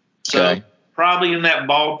June. So Okay. probably in that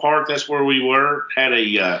ballpark. That's where we were. Had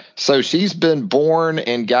a So she's been born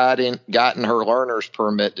and gotten her learner's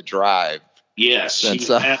permit to drive yes, since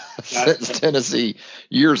she had, since Tennessee,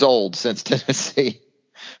 years old since Tennessee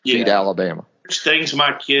beat Alabama. There's things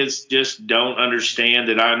my kids just don't understand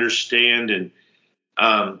that I understand, and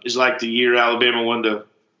it's like the year Alabama won the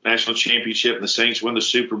national championship and the Saints won the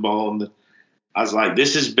Super Bowl, and I was like,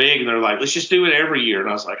 "This is big," and they're like, "Let's just do it every year." And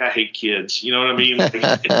I was like, "I hate kids," you know what I mean?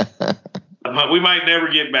 We might never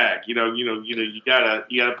get back. You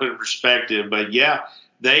gotta put it in perspective. But yeah,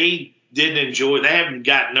 they didn't enjoy. They haven't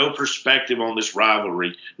got no perspective on this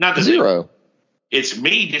rivalry. Not that Zero. It's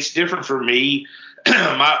me. It's different for me.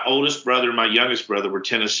 My oldest brother and my youngest brother were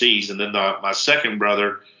Tennessee's, and then my second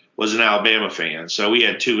brother was an Alabama fan. So we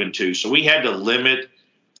had 2 and 2. So we had to limit.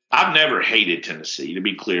 I've never hated Tennessee, to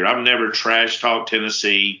be clear. I've never trash talked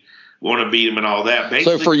Tennessee, want to beat them and all that.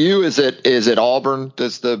 Basically, so for you, is it Auburn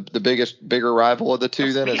that's the bigger rival of the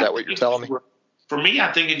two? Then is that what you're telling me? For me,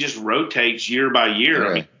 I think it just rotates year by year. Yeah.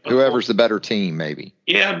 I mean, whoever's the better team, maybe.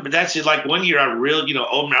 Yeah, but that's it. Like one year, I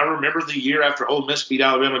remember the year after Ole Miss beat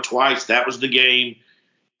Alabama twice. That was the game.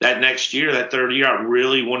 That next year, that third year, I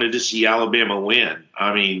really wanted to see Alabama win.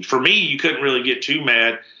 I mean, for me, you couldn't really get too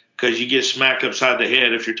mad because you get smacked upside the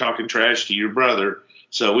head if you're talking trash to your brother.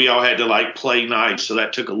 So we all had to play nice. So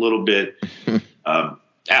that took a little bit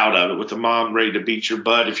out of it with the mom ready to beat your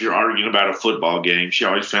butt. If you're arguing about a football game, she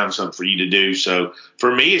always found something for you to do. So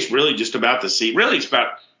for me, it's really just about it's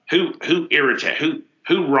about who irritated,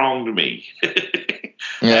 who wronged me.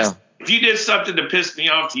 Yeah. If you did something to piss me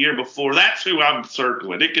off the year before, that's who I'm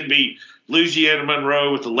circling. It could be Louisiana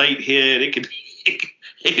Monroe with a late hit. It could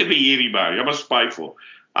be anybody. I'm a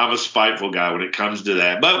spiteful guy when it comes to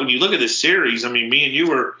that. But when you look at the series, I mean, me and you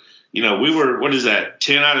were, we were, what is that,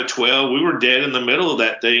 10 out of 12? We were dead in the middle of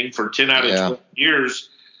that thing for 10 out of 12 years.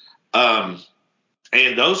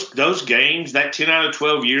 And those games, that 10 out of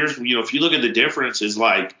 12 years, if you look at the differences,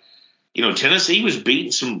 Tennessee was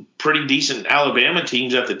beating some pretty decent Alabama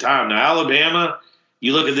teams at the time. Now, Alabama,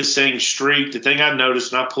 you look at this same streak, the thing I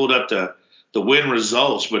noticed, and I pulled up the win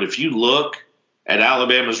results, but if you look at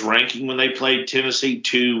Alabama's ranking when they played Tennessee,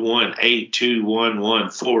 2-1, 8-2, 1-1,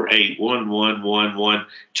 4-8, 1-1, 1-1,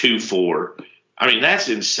 2-4. I mean, that's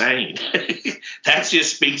insane. That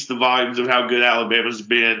just speaks the volumes of how good Alabama's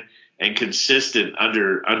been and consistent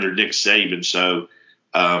under Nick Saban. So,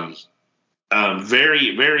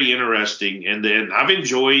 very, very interesting. And then I've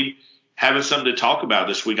enjoyed having something to talk about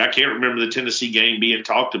this week. I can't remember the Tennessee game being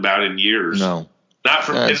talked about in years. No. Not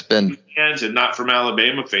from Tennessee fans and not from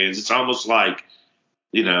Alabama fans. It's almost like,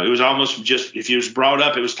 it was almost just, if it was brought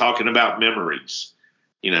up, it was talking about memories.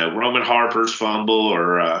 Roman Harper's fumble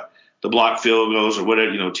or the block field goals or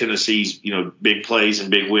whatever, Tennessee's, big plays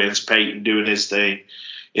and big wins, Peyton doing his thing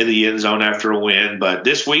in the end zone after a win. But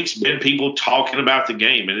this week's been people talking about the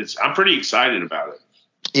game, and I'm pretty excited about it.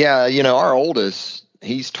 Yeah, our oldest,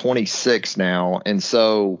 he's 26 now, and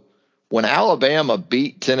so when Alabama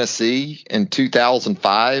beat Tennessee in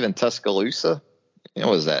 2005 in Tuscaloosa, what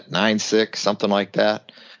was that, 9-6, something like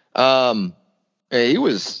that? He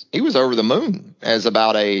was over the moon as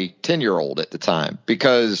about a 10-year-old at the time,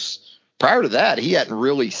 because prior to that, he hadn't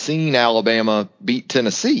really seen Alabama beat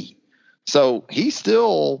Tennessee. So he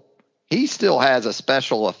still has a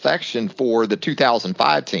special affection for the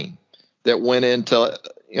 2005 team that went into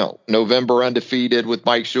November undefeated with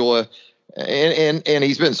Mike Shula, and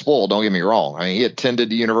he's been spoiled. Don't get me wrong. I mean, he attended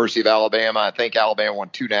the University of Alabama. I think Alabama won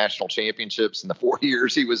 2 national championships in the 4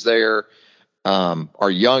 years he was there.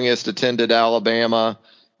 Our youngest attended Alabama,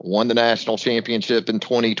 won the national championship in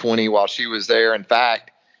 2020 while she was there. In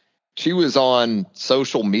fact, she was on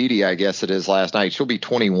social media, I guess it is, last night. She'll be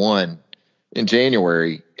 21 in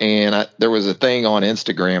January. And there was a thing on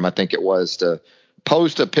Instagram, I think it was, to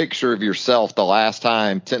post a picture of yourself the last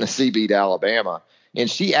time Tennessee beat Alabama. And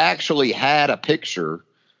she actually had a picture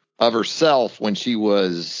of herself when she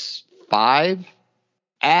was 5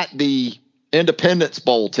 at the Independence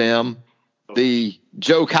Bowl, Tim, the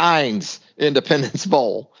Joe Kynes Independence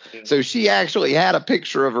Bowl. So she actually had a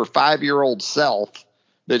picture of her 5-year-old self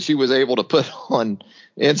that she was able to put on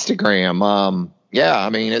Instagram. I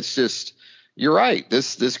mean, it's just, you're right.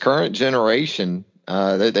 This current generation,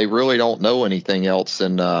 they really don't know anything else.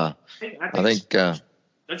 And I think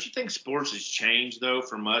don't you think sports has changed though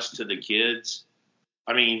from us to the kids?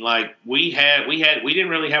 I mean, we didn't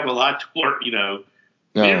really have a lot to work, We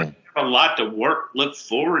didn't have a lot to look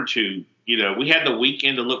forward to. We had the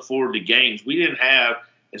weekend to look forward to games. We didn't have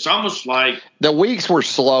It's almost like the weeks were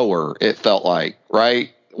slower. It felt like,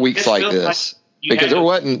 right? Weeks like this, because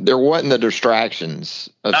there wasn't the distractions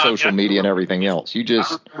of social media and everything else. You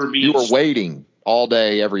were waiting all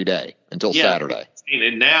day, every day until Saturday.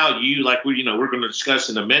 And now we're going to discuss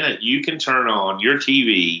in a minute. You can turn on your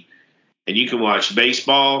TV and you can watch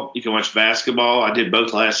baseball. You can watch basketball. I did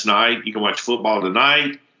both last night. You can watch football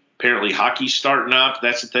tonight. Apparently hockey's starting up.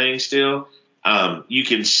 That's a thing still. You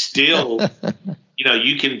can still,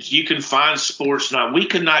 you can find sports now. We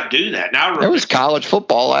could not do that. Now there was college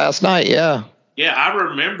football last night. Yeah. Yeah, I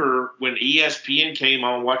remember when ESPN came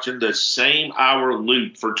on, watching the same hour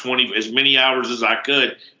loop for as many hours as I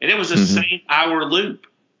could, and it was the same hour loop.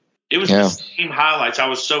 It was the same highlights. I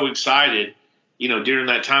was so excited, during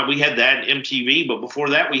that time. We had that MTV, but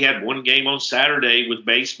before that, we had one game on Saturday with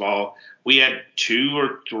baseball. We had 2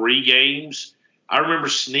 or 3 games. I remember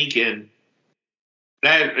sneaking.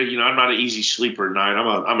 That I'm not an easy sleeper at night.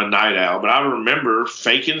 I'm a night owl, but I remember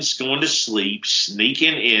faking going to sleep,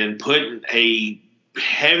 sneaking in, putting a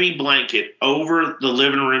heavy blanket over the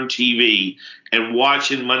living room TV, and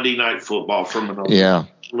watching Monday Night Football from an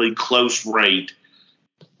really close range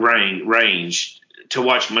to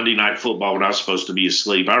watch Monday Night Football when I was supposed to be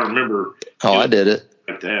asleep. I remember. Oh, I did it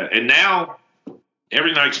like that, and now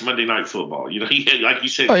every night's Monday Night Football. You had, like you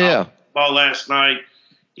said, football last night.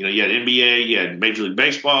 You had NBA, you had Major League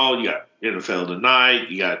Baseball, you got NFL tonight,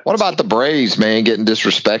 you got. What about the Braves, man, getting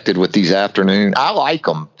disrespected with these afternoon? I like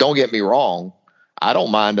them. Don't get me wrong. I don't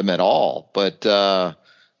mind them at all. But the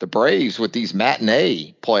Braves with these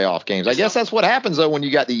matinee playoff games, I guess that's what happens, though, when you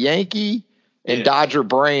got the Yankee and Dodger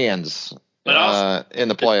brands in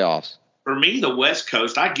the playoffs. For me, the West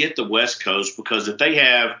Coast, I get the West Coast because if they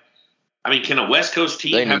have – can a West Coast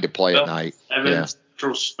team They need to play at night.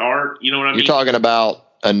 Central start? You know what I mean? You're talking about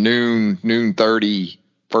a noon 30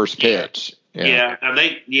 first pitch. Yeah. And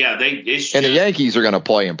the Yankees are going to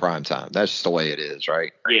play in prime time. That's just the way it is,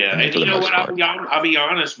 right? Yeah. And you know what? I'll be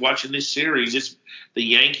honest, watching this series, the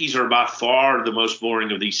Yankees are by far the most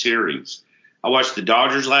boring of these series. I watched the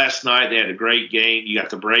Dodgers last night. They had a great game. You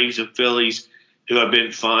got the Braves and Phillies who have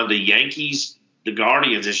been fun. The Yankees, the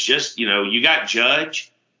Guardians, it's just, you got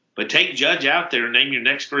Judge, but take Judge out there and name your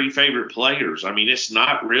next 3 favorite players. It's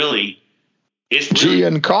not really. It's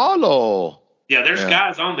Giancarlo. Yeah, there's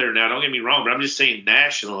guys on there now. Don't get me wrong, but I'm just saying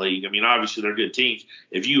nationally. Obviously they're good teams.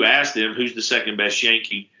 If you ask them who's the second best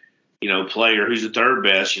Yankee, player, who's the third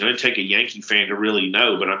best, it'd take a Yankee fan to really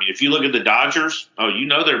know. But if you look at the Dodgers,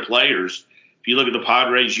 their players. If you look at the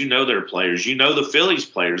Padres, their players. The Phillies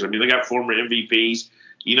players. They got former MVPs.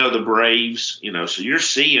 The Braves. So you're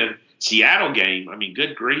seeing Seattle game.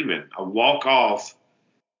 Good grieving, a walk off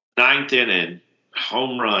 9th inning.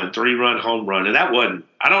 Home run, 3-run home run. And that wasn't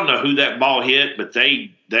 – I don't know who that ball hit, but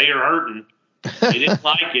they are hurting. They didn't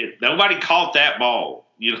like it. Nobody caught that ball.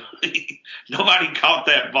 Nobody caught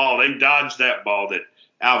that ball. They dodged that ball that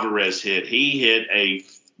Alvarez hit. He hit a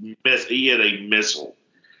missile.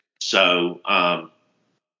 So,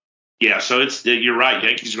 so you're right.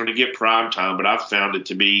 Yankees are going to get prime time, but I've found it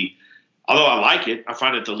to be – although I like it, I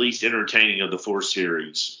find it the least entertaining of the 4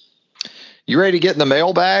 series. You ready to get in the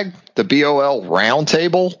mailbag? The BOL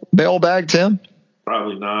roundtable mailbag, Tim?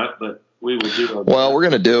 Probably not, but we would do it. Well, we're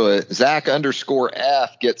going to do it.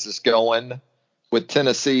 Zach_F gets us going with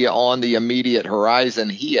Tennessee on the immediate horizon.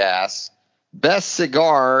 He asks, best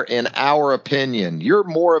cigar in our opinion. You're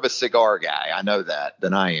more of a cigar guy. I know that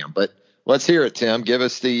than I am, but let's hear it, Tim. Give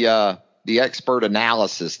us the expert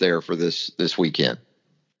analysis there for this weekend.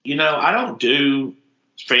 I don't do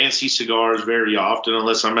fancy cigars very often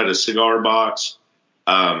unless I'm at a cigar box.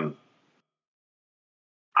 I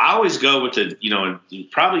always go with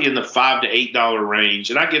probably in the $5 to $8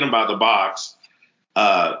 range, and I get them by the box.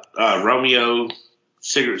 Romeo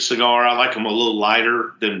cigar, I like them a little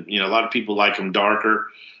lighter than a lot of people like them darker.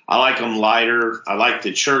 I like them lighter. I like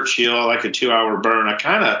the Churchill. I like a 2-hour burn. I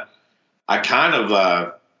kind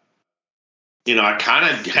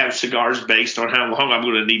of have cigars based on how long I'm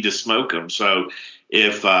going to need to smoke them. So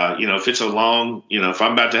if it's a long, if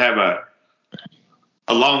I'm about to have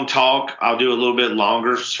a long talk, I'll do a little bit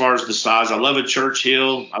longer. As far as the size, I love a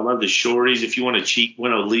Churchill. I love the shorties. If you want a cheap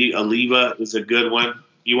one, Oliva is a good one.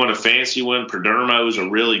 You want a fancy one, Perdomo is a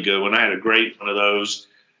really good one. I had a great one of those.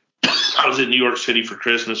 I was in New York City for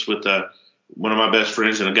Christmas with one of my best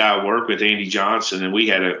friends and a guy I work with, Andy Johnson, and we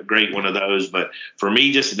had a great one of those. But for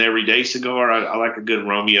me, just an everyday cigar, I like a good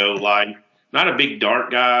Romeo light. Not a big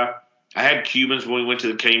dark guy. I had Cubans when we went to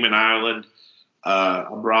the Cayman Island. I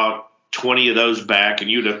brought 20 of those back,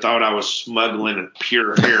 and you'd have thought I was smuggling a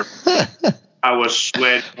pure hair. I was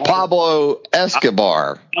sweating. Pablo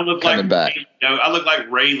Escobar I look coming back. I look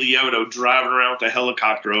like Ray Liotta driving around with a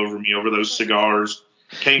helicopter over me over those cigars.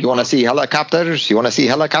 You want to see helicopters? I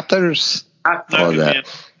snuck them in,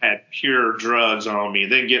 had pure drugs on me,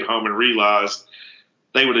 and then get home and realized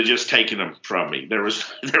they would have just taken them from me. There was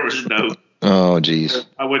no. Oh, geez.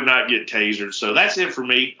 I would not get tasered. So that's it for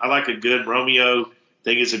me. I like a good Romeo.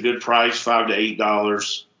 Think it's a good price, $5 to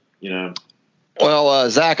 $8. Well,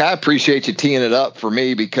 Zach, I appreciate you teeing it up for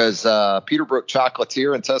me because Peterbrook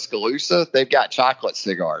Chocolatier in Tuscaloosa, they've got chocolate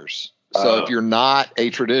cigars. So if you're not a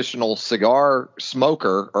traditional cigar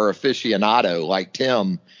smoker or aficionado like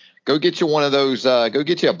Tim, go get you one of those. Go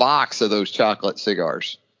get you a box of those chocolate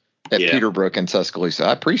cigars at Peterbrook in Tuscaloosa.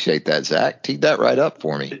 I appreciate that, Zach. Teed that right up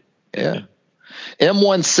for me. Yeah.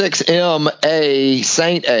 M16MA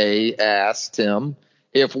Saint A asked Tim,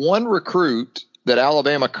 if one recruit that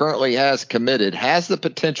Alabama currently has committed has the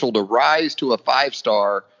potential to rise to a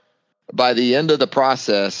 5-star by the end of the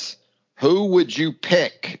process, who would you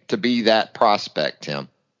pick to be that prospect, Tim?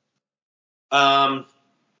 I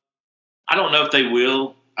don't know if they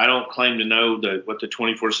will. I don't claim to know what the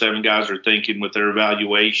 24/7 guys are thinking with their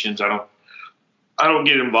evaluations. I don't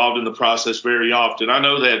get involved in the process very often. I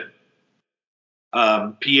know that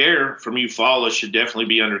Pierre from Eufaula should definitely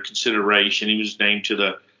be under consideration. He was named to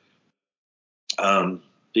the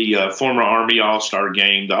former Army All-Star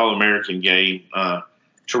game, the All-American game.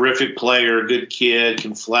 Terrific player, good kid,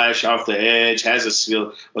 can flash off the edge, has a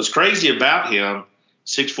skill. What's crazy about him,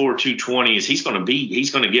 6'4", 220, is he's going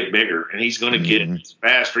to get bigger and he's going to get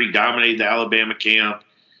faster. He dominated the Alabama camp.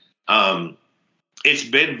 It's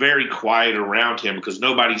been very quiet around him because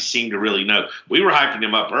nobody seemed to really know. We were hyping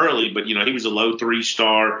him up early, but he was a low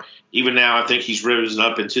 3-star. Even now, I think he's risen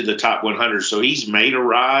up into the top 100. So he's made a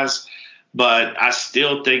rise. But I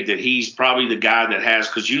still think that he's probably the guy that has,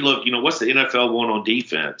 because you look, what's the NFL want on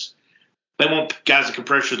defense? They want guys that can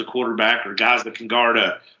pressure the quarterback or guys that can guard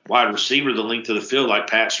a wide receiver the length of the field like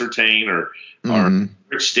Pat Surtain or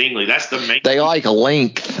Rick Stingley. That's the main. They like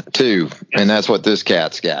length too, and that's what this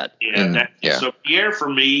cat's got. So Pierre, for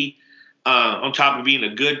me, on top of being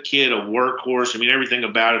a good kid, a workhorse, everything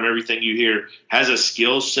about him, everything you hear, has a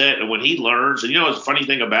skill set. And when he learns, and the funny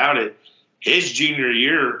thing about it, his junior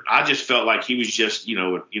year, I just felt like he was just,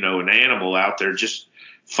 an animal out there, just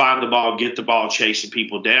find the ball, get the ball, chasing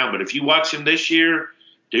people down. But if you watch him this year,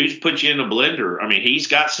 dude's put you in a blender.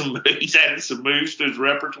 He's added some moves to his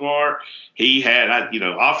repertoire. He had,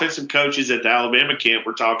 offensive coaches at the Alabama camp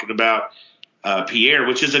were talking about Pierre,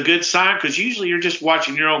 which is a good sign because usually you're just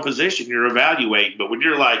watching your own position, you're evaluating. But when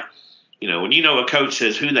you're like, when a coach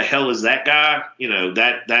says, who the hell is that guy?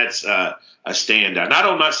 That's a standout. And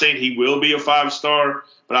I'm not saying he will be a 5-star,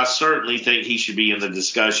 but I certainly think he should be in the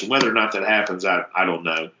discussion. Whether or not that happens, I don't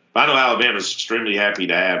know. But I know Alabama's extremely happy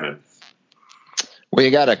to have him. Well,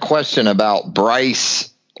 you got a question about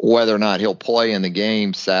Bryce, whether or not he'll play in the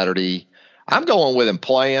game Saturday. I'm going with him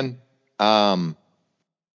playing. Not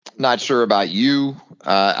sure about you.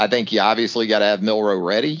 I think you obviously got to have Milroe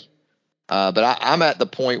ready. But I'm at the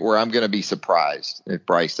point where I'm going to be surprised if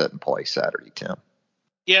Bryce doesn't play Saturday, Tim.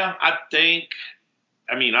 Yeah, I think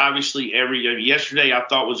obviously yesterday I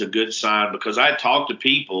thought was a good sign because I talked to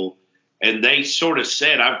people and they sort of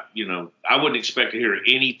said, I wouldn't expect to hear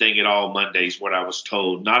anything at all Monday's what I was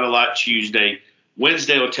told. Not a lot Tuesday.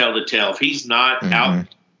 Wednesday will tell the tale. If he's not out,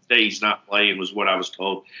 he's not playing was what I was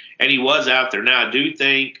told. And he was out there. Now I do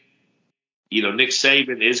think, Nick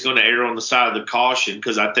Saban is going to err on the side of the caution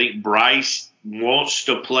because I think Bryce wants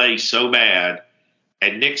to play so bad.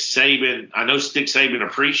 And Nick Saban, I know Nick Saban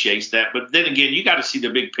appreciates that, but then again, you got to see the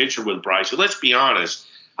big picture with Bryce. So let's be honest.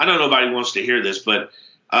 I know nobody wants to hear this, but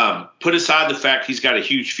put aside the fact he's got a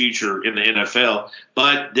huge future in the NFL.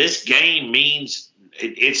 But this game means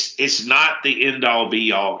it's not the end all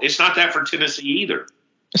be all. It's not that for Tennessee either.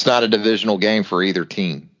 It's not a divisional game for either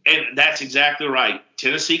team. And that's exactly right.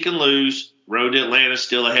 Tennessee can lose. Road to Atlanta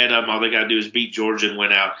still ahead of them. All they got to do is beat Georgia and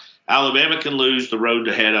win out. Alabama can lose, the road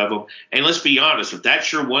ahead of them. And let's be honest, if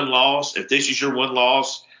that's your one loss, if this is your one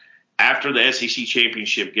loss after the SEC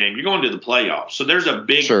championship game, you're going to the playoffs. So there's a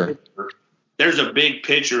big there's a big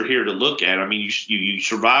picture here to look at. You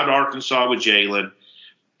survived Arkansas with Jalen.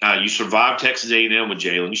 You survived Texas A&M with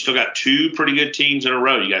Jalen. You still got two pretty good teams in a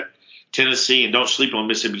row. You got Tennessee, and don't sleep on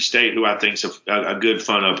Mississippi State, who I think is a good,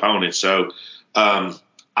 fun opponent. So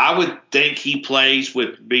I would think he plays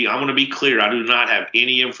I want to be clear. I do not have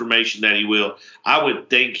any information that he will. I would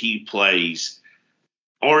think he plays.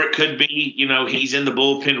 Or it could be, he's in the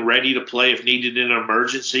bullpen ready to play if needed in an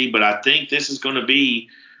emergency. But I think this is going to be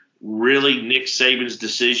really Nick Saban's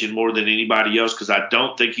decision more than anybody else because I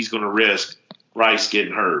don't think he's going to risk Bryce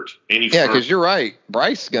getting hurt. Yeah, because you're right.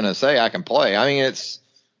 Bryce is going to say I can play. I mean, it's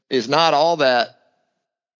not all that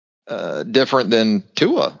different than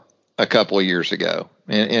Tua a couple of years ago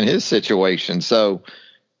in his situation. So,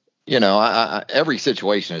 every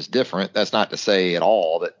situation is different. That's not to say at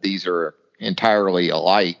all that these are entirely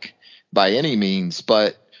alike by any means,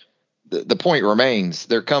 but the point remains,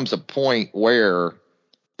 there comes a point where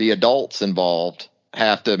the adults involved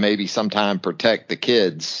have to maybe sometime protect the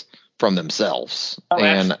kids from themselves.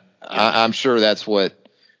 And I'm sure that's what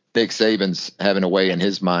Nick Saban's having a way in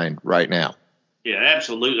his mind right now. Yeah,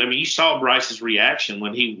 absolutely. I mean, you saw Bryce's reaction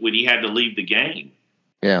when he had to leave the game.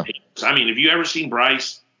 Yeah. I mean, have you ever seen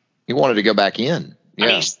Bryce? He wanted to go back in. Yeah. I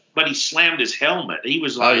mean, but he slammed his helmet. He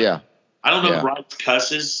was like, oh, yeah. I don't know if Bryce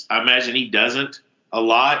cusses. I imagine he doesn't a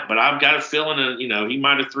lot, but I've got a feeling, he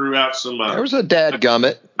might have threw out some. There was a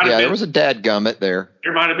dadgummit. Yeah, there was a dadgummit there.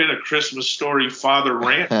 There might have been a Christmas Story father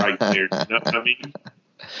rant right there. You know what I mean?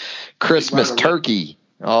 Christmas turkey.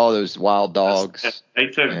 Oh, those wild dogs. They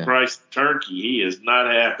took Bryce turkey. He is not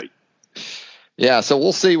happy. Yeah, so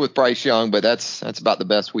we'll see with Bryce Young, but that's about the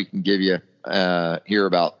best we can give you here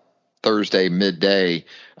about Thursday midday.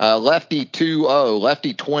 Lefty 2-0,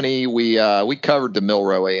 Lefty 20. We covered the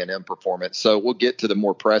Milroe A&M performance, so we'll get to the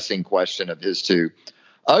more pressing question of his two.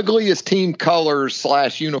 Ugliest team colors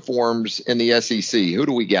 / uniforms in the SEC. Who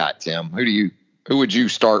do we got, Tim? Who would you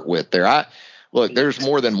start with there? Look, there's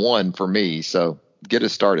more than one for me, so get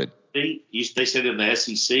us started. They said in the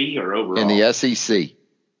SEC or overall? In the SEC.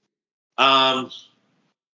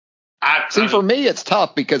 For me, it's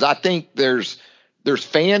tough because I think there's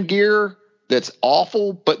fan gear that's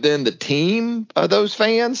awful, but then the team of those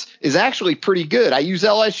fans is actually pretty good. I use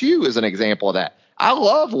LSU as an example of that. I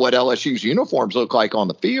love what LSU's uniforms look like on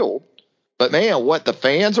the field, but man, what the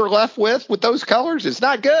fans are left with those colors, it's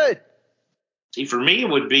not good. See, for me, it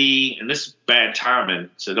would be, and this is bad timing,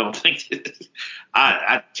 so don't think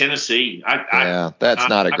Tennessee. That's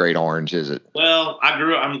not a great orange, is it? Well, I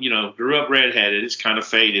grew up redheaded. It's kind of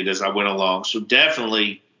faded as I went along, so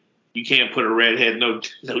definitely you can't put a redhead no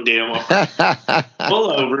damn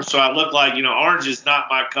pullover. So I look like orange is not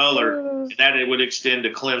my color, and that it would extend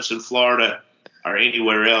to Clemson, Florida, or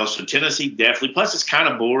anywhere else. So Tennessee definitely. Plus, it's kind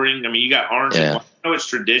of boring. I mean, you got orange. And white. I know it's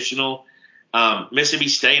traditional. Mississippi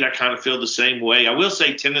State, I kind of feel the same way. I will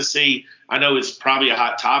say Tennessee, I know it's probably a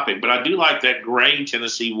hot topic, but I do like that gray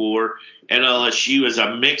Tennessee wore at LSU as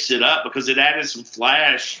I mix it up because it added some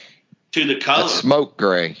flash to the color. That smoke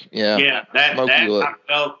gray. Yeah. Yeah. That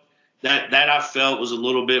I felt was a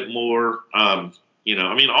little bit more,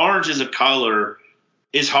 orange as a color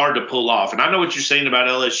is hard to pull off. And I know what you're saying about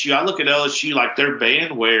LSU. I look at LSU like their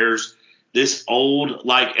band wears this old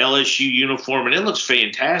LSU uniform, and it looks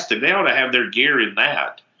fantastic. They ought to have their gear in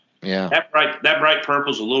that. Yeah. That bright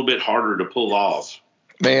purple's a little bit harder to pull off.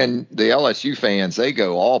 Man, the LSU fans, they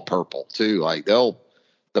go all purple too. Like the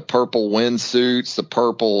purple windsuits, the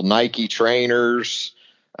purple Nike trainers,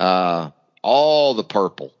 all the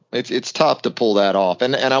purple. It's tough to pull that off.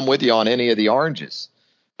 And I'm with you on any of the oranges.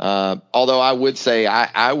 Although I would say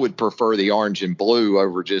I would prefer the orange and blue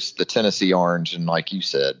over just the Tennessee orange and, like you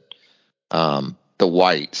said, the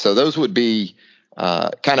white. So those would be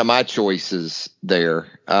kind of my choices there.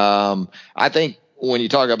 I think when you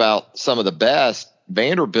talk about some of the best,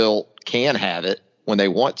 Vanderbilt can have it when they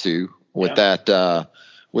want to with that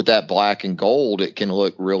black and gold. It can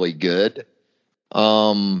look really good.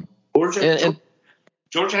 Georgia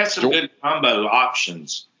has some good combo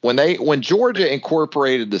options. When Georgia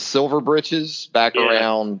incorporated the silver britches back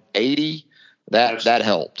around 80, that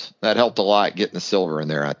helped. That helped a lot getting the silver in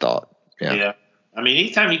there, I thought. Yeah. I mean,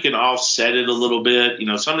 anytime you can offset it a little bit,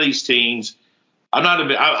 some of these teams,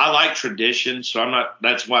 I like tradition, so I'm not,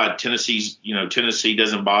 that's why Tennessee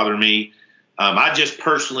doesn't bother me. I just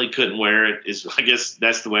personally couldn't wear it I guess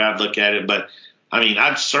that's the way I'd look at it. But I mean,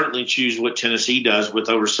 I'd certainly choose what Tennessee does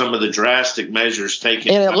over some of the drastic measures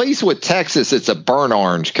taken. And at least with Texas, it's a burnt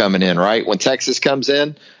orange coming in, right? When Texas comes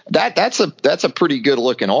in, that's a pretty good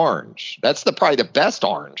looking orange. That's probably the best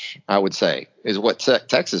orange, I would say, is what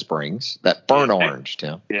Texas brings. That burnt orange,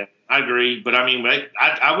 Tim. Yeah, I agree. But I mean,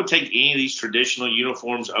 I would take any of these traditional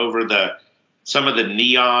uniforms over some of the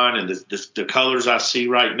neon and the colors I see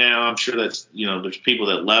right now. I'm sure that's there's people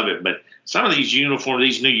that love it, but some of these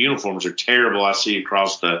new uniforms are terrible. I see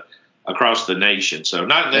across the nation. So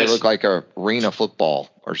they look like arena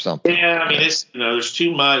football or something. Yeah, I mean it's there's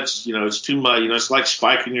too much. It's too much. It's like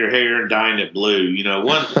spiking your hair and dyeing it blue.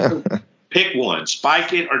 Pick one,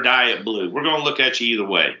 spike it or dye it blue. We're going to look at you either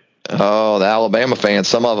way. Oh, the Alabama fans,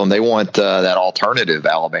 some of them, they want that alternative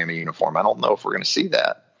Alabama uniform. I don't know if we're going to see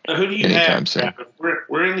that So who do you anytime have? soon.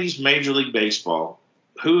 We're in these Major League Baseball.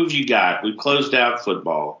 Who have you got? We've closed out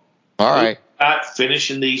football. All right. Got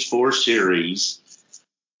finishing these 4 series.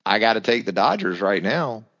 I got to take the Dodgers right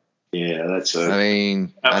now. Yeah,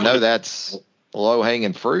 I know that's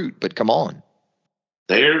low-hanging fruit, but come on.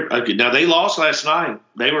 Now they lost last night.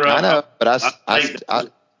 They were up. I know,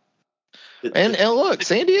 but and look,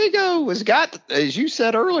 San Diego has got, as you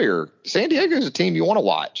said earlier, San Diego's a team you want to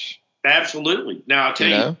watch. Absolutely. Now I'll tell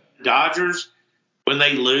you, Dodgers, when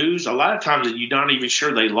they lose, a lot of times you're not even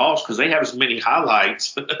sure they lost because they have as many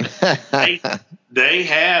highlights. They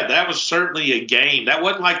had, that was certainly a game. That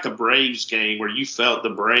wasn't like the Braves game where you felt the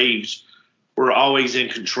Braves were always in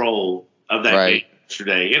control of that game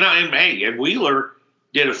yesterday. And Wheeler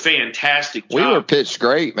did a fantastic job. Wheeler pitched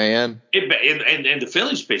great, man. And the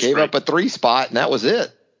Phillies pitched Gave great. up a 3 spot, and that was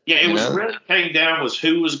it. Yeah, it was really came down was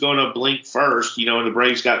who was going to blink first, and the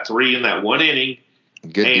Braves got 3 in that 1 inning.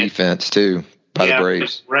 Good defense, too, by the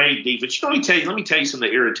Braves. Great defense. Let me tell you something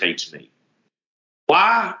that irritates me.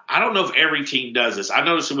 Why? I don't know if every team does this. I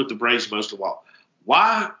notice it with the Braves most of all.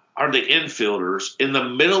 Why are the infielders in the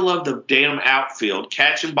middle of the damn outfield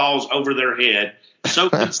catching balls over their head so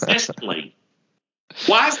consistently?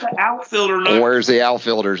 Why is the outfielder not? Where's the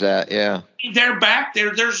outfielders at? Yeah. They're back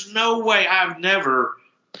there. There's no way. I've never.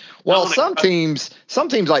 Well, some teams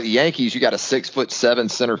like the Yankees, you got a 6'7"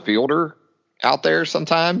 center fielder out there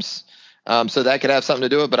sometimes. So that could have something to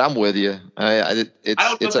do with it, but I'm with you.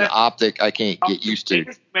 It's an optic I can't get used to. He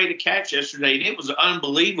made a catch yesterday, and it was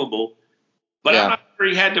unbelievable. But I'm not sure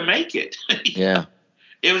he had to make it. Yeah.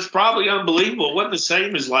 It was probably unbelievable. It wasn't the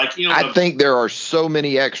same as I think there are so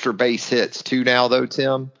many extra base hits too now, though,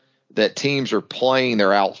 Tim, that teams are playing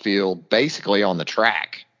their outfield basically on the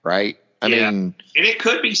track, right? I mean, and it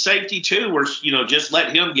could be safety too, where just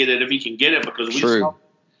let him get it if he can get it, because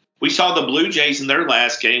we saw the Blue Jays in their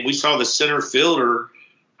last game. We saw the center fielder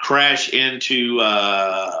crash into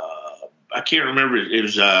I can't remember. It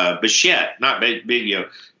was Bichette, not Biggio.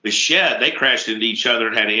 Bichette. They crashed into each other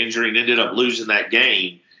and had an injury and ended up losing that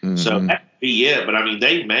game. Mm-hmm. So that could be it. But I mean,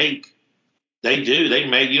 they make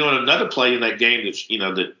another play in that game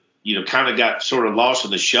that kind of got sort of lost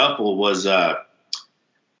in the shuffle was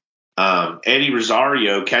Eddie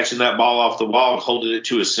Rosario catching that ball off the wall and holding it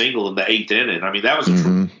to a single in the 8th inning. I mean, that was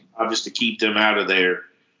just to keep them out of there,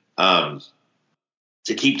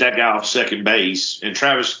 to keep that guy off second base. And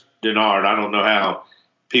Travis Denard, I don't know how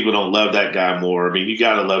people don't love that guy more. I mean, you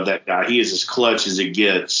got to love that guy. He is as clutch as it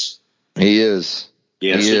gets. He is.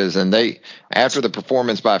 Yes. He is. And after the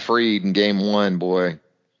performance by Fried in game 1, boy,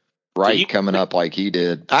 coming up like he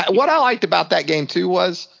did. What I liked about that game too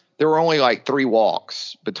was there were only like 3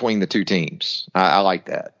 walks between the two teams. I like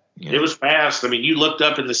that. It was fast. I mean, you looked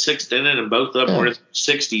up in the 6th inning and both of them were in the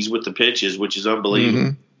 60s with the pitches, which is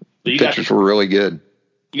unbelievable. Mm-hmm. The pitches were really good.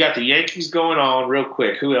 You got the Yankees going on real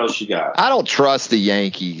quick. Who else you got? I don't trust the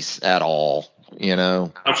Yankees at all, So you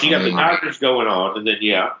got the Dodgers going on, and then,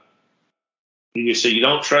 you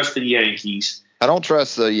don't trust the Yankees. I don't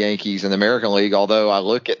trust the Yankees in the American League, although I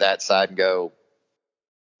look at that side and go,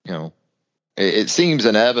 it seems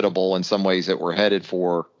inevitable in some ways that we're headed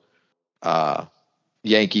for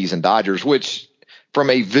Yankees and Dodgers, which from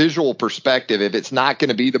a visual perspective, if it's not going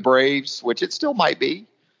to be the Braves, which it still might be,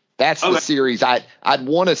 that's the series I'd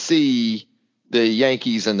want to see, the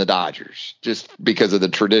Yankees and the Dodgers, just because of the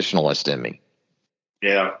traditionalist in me.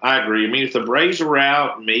 Yeah, I agree. I mean, if the Braves are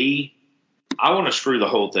out, I want to screw the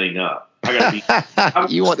whole thing up. I got to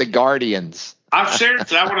be. You want the Guardians? I'm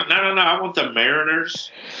serious. I want I want the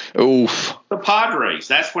Mariners. Oof. The Padres.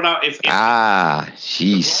 That's what if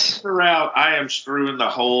jeez. They're out, I am screwing the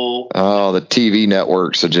whole. Oh, the TV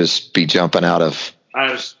networks will just be jumping out of.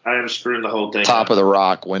 I am screwing the whole thing. Top of the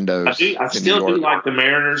rock windows. I still do like the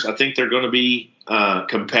Mariners. I think they're going to be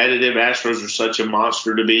competitive. Astros are such a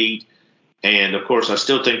monster to beat, and of course, I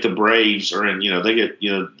still think the Braves are in. They get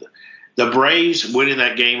the Braves winning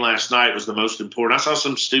that game last night was the most important. I saw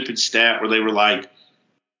some stupid stat where they were like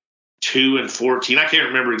 2-14. I can't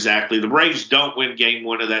remember exactly. The Braves don't win game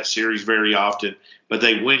 1 of that series very often, but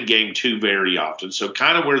they win game 2 very often. So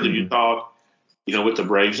kind of where you thought. With the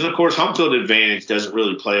Braves. And, of course, home field advantage doesn't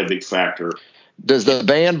really play a big factor. Does the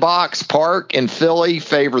Bandbox Park in Philly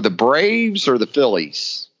favor the Braves or the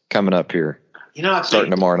Phillies coming up here?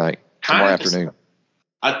 Starting tomorrow afternoon.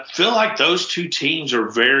 I feel like those two teams are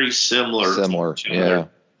very similar. Yeah.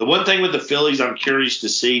 The one thing with the Phillies I'm curious to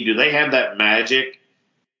see, do they have that magic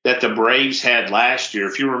that the Braves had last year?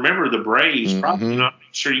 If you remember the Braves, probably not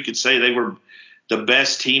sure you could say they were the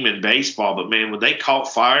best team in baseball. But, man, when they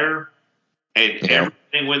caught fire and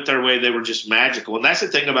everything went their way, they were just magical. And that's the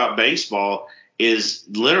thing about baseball is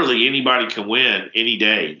literally anybody can win any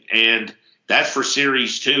day. And that's for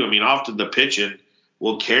series too. I mean, often the pitching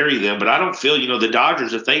will carry them. But I don't feel, the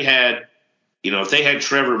Dodgers, if they had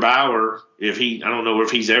Trevor Bauer, I don't know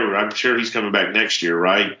if he's ever – I'm sure he's coming back next year,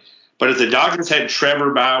 right? But if the Dodgers had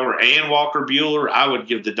Trevor Bauer and Walker Buehler, I would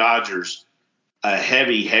give the Dodgers a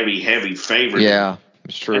heavy, heavy, heavy favorite. Yeah,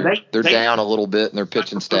 it's true. They're down a little bit in their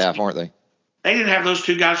pitching staff, aren't they? They didn't have those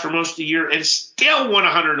two guys for most of the year and still won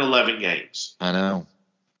 111 games. I know.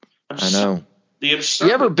 The absurd.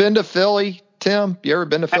 You ever been to Philly, Tim? You ever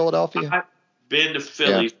been to Philadelphia? I've been to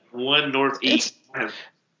Philly, one northeast.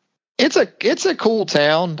 It's a cool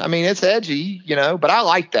town. I mean, it's edgy, but I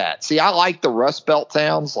like that. See, I like the Rust Belt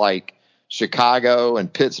towns like Chicago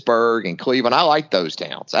and Pittsburgh and Cleveland. I like those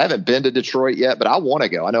towns. I haven't been to Detroit yet, but I want to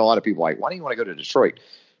go. I know a lot of people are like, why do you want to go to Detroit?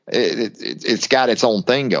 It's got its own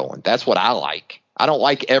thing going. That's what I like. I don't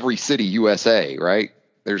like every city USA, right?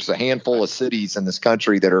 There's a handful of cities in this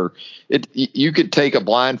country that are you could take a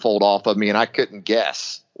blindfold off of me and I couldn't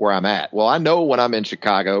guess where I'm at. Well, I know when I'm in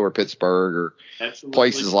Chicago or Pittsburgh or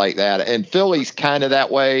places like that. And Philly's kind of that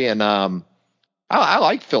way. And I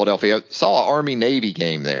like Philadelphia. I saw an Army-Navy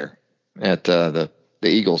game there at the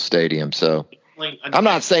Eagles Stadium. So I'm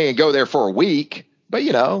not saying go there for a week, but,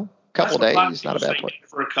 couple of days, not a bad place.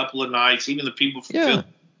 For a couple of nights, even the people from Philly,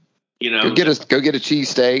 Go get a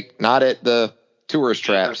cheesesteak, not at the tourist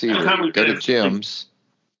traps either. Go to Jim's.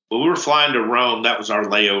 Well, we were flying to Rome. That was our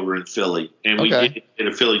layover in Philly, and we did get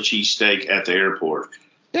a Philly cheesesteak at the airport.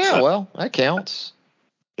 Yeah, well, that counts.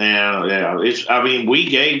 Yeah. We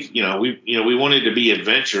gave, we wanted to be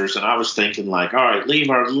adventurous, and I was thinking like, all right, leave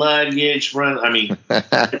our luggage, run. I mean, get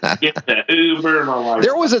the Uber. My wife.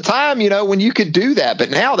 There was a time, when you could do that, but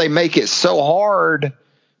now they make it so hard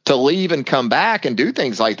to leave and come back and do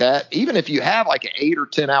things like that. Even if you have like an 8 or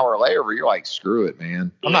 10 hour layover, you're like, screw it,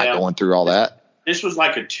 man. I'm not going through all that. This was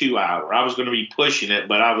like a 2 hour. I was going to be pushing it,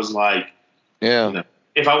 but I was like,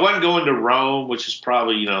 if I wasn't going to Rome, which is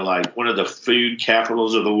probably, like one of the food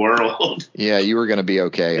capitals of the world. Yeah, you were going to be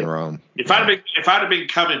okay in Rome. If I'd have been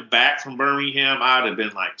coming back from Birmingham, I'd have been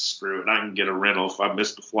like, screw it. I can get a rental if I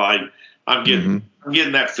missed the flight. I'm getting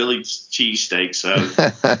that Philly cheesesteak. So.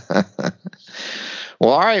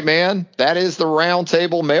 Well, all right, man. That is the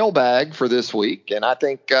Roundtable mailbag for this week. And I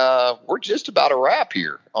think we're just about a wrap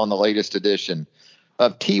here on the latest edition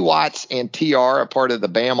of T. Watts and TR, a part of the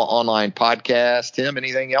Bama Online podcast. Tim,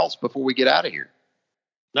 anything else before we get out of here?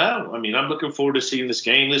 No, I mean, I'm looking forward to seeing this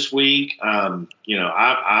game this week. I'm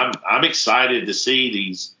excited to see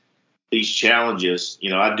these challenges. I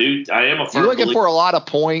am a firm You're looking for a lot of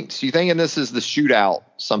points. You thinking this is the shootout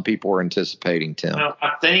some people are anticipating, Tim?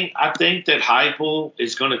 I think that Heupel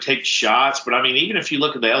is going to take shots, but I mean, even if you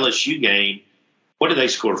look at the LSU game, what did they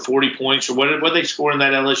score? 40 points, or what did they score in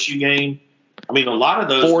that LSU game? I mean, a lot of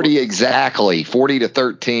those 40 exactly,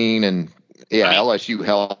 40-13, and LSU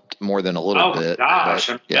helped more than a little bit. Oh gosh,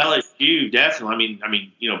 LSU definitely. I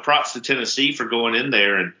mean, props to Tennessee for going in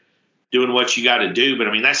there and doing what you got to do, but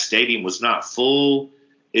I mean that stadium was not full.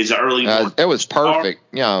 It's early. It was perfect.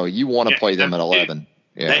 You want to play them at 11.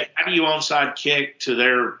 How do you onside kick to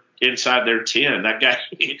their inside their 10? That guy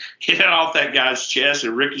hit it off that guy's chest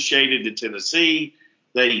and ricocheted to Tennessee.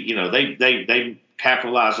 They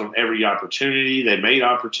capitalized on every opportunity. They made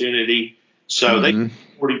opportunity. So they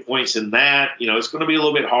 40 points in that. It's going to be a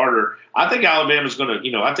little bit harder. I think Alabama's going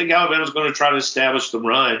to try to establish the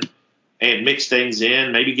run and mix things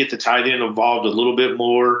in, maybe get the tight end involved a little bit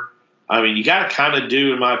more. I mean, you got to kind of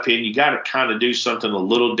do, in my opinion, something a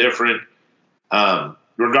little different,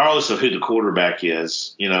 regardless of who the quarterback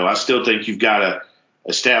is. I still think you've got to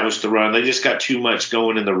establish the run. They just got too much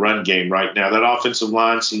going in the run game right now. That offensive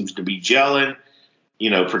line seems to be gelling,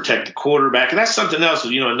 protect the quarterback. And that's something else,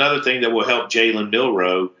 another thing that will help Jalen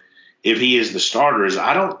Milroe if he is the starter is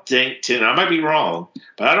I don't think I might be wrong,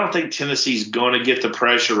 but I don't think Tennessee's going to get the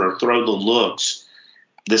pressure or throw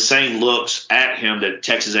the same looks at him that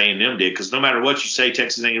Texas A&M did. Because no matter what you say,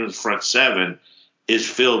 Texas A&M's front seven is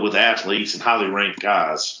filled with athletes and highly ranked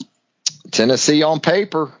guys. Tennessee on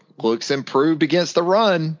paper looks improved against the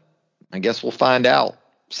run. I guess we'll find out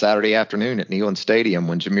Saturday afternoon at Neyland Stadium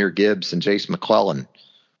when Jahmyr Gibbs and Jace McClellan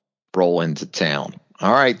roll into town.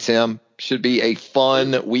 All right, Tim. Should be a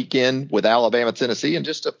fun weekend with Alabama, Tennessee, and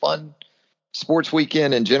just a fun sports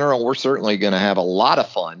weekend in general. We're certainly going to have a lot of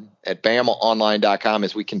fun at BamaOnline.com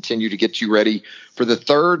as we continue to get you ready for the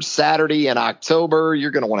third Saturday in October.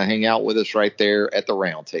 You're going to want to hang out with us right there at the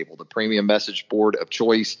Roundtable, the premium message board of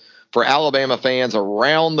choice for Alabama fans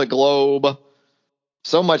around the globe.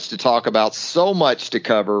 So much to talk about, so much to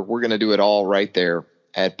cover. We're going to do it all right there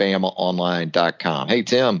at BamaOnline.com. Hey,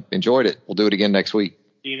 Tim, enjoyed it. We'll do it again next week.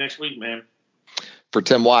 See you next week, man. For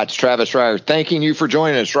Tim Watts, Travis Schreier, thanking you for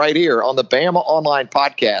joining us right here on the Bama Online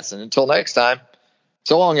Podcast. And until next time,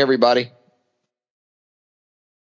 so long, everybody.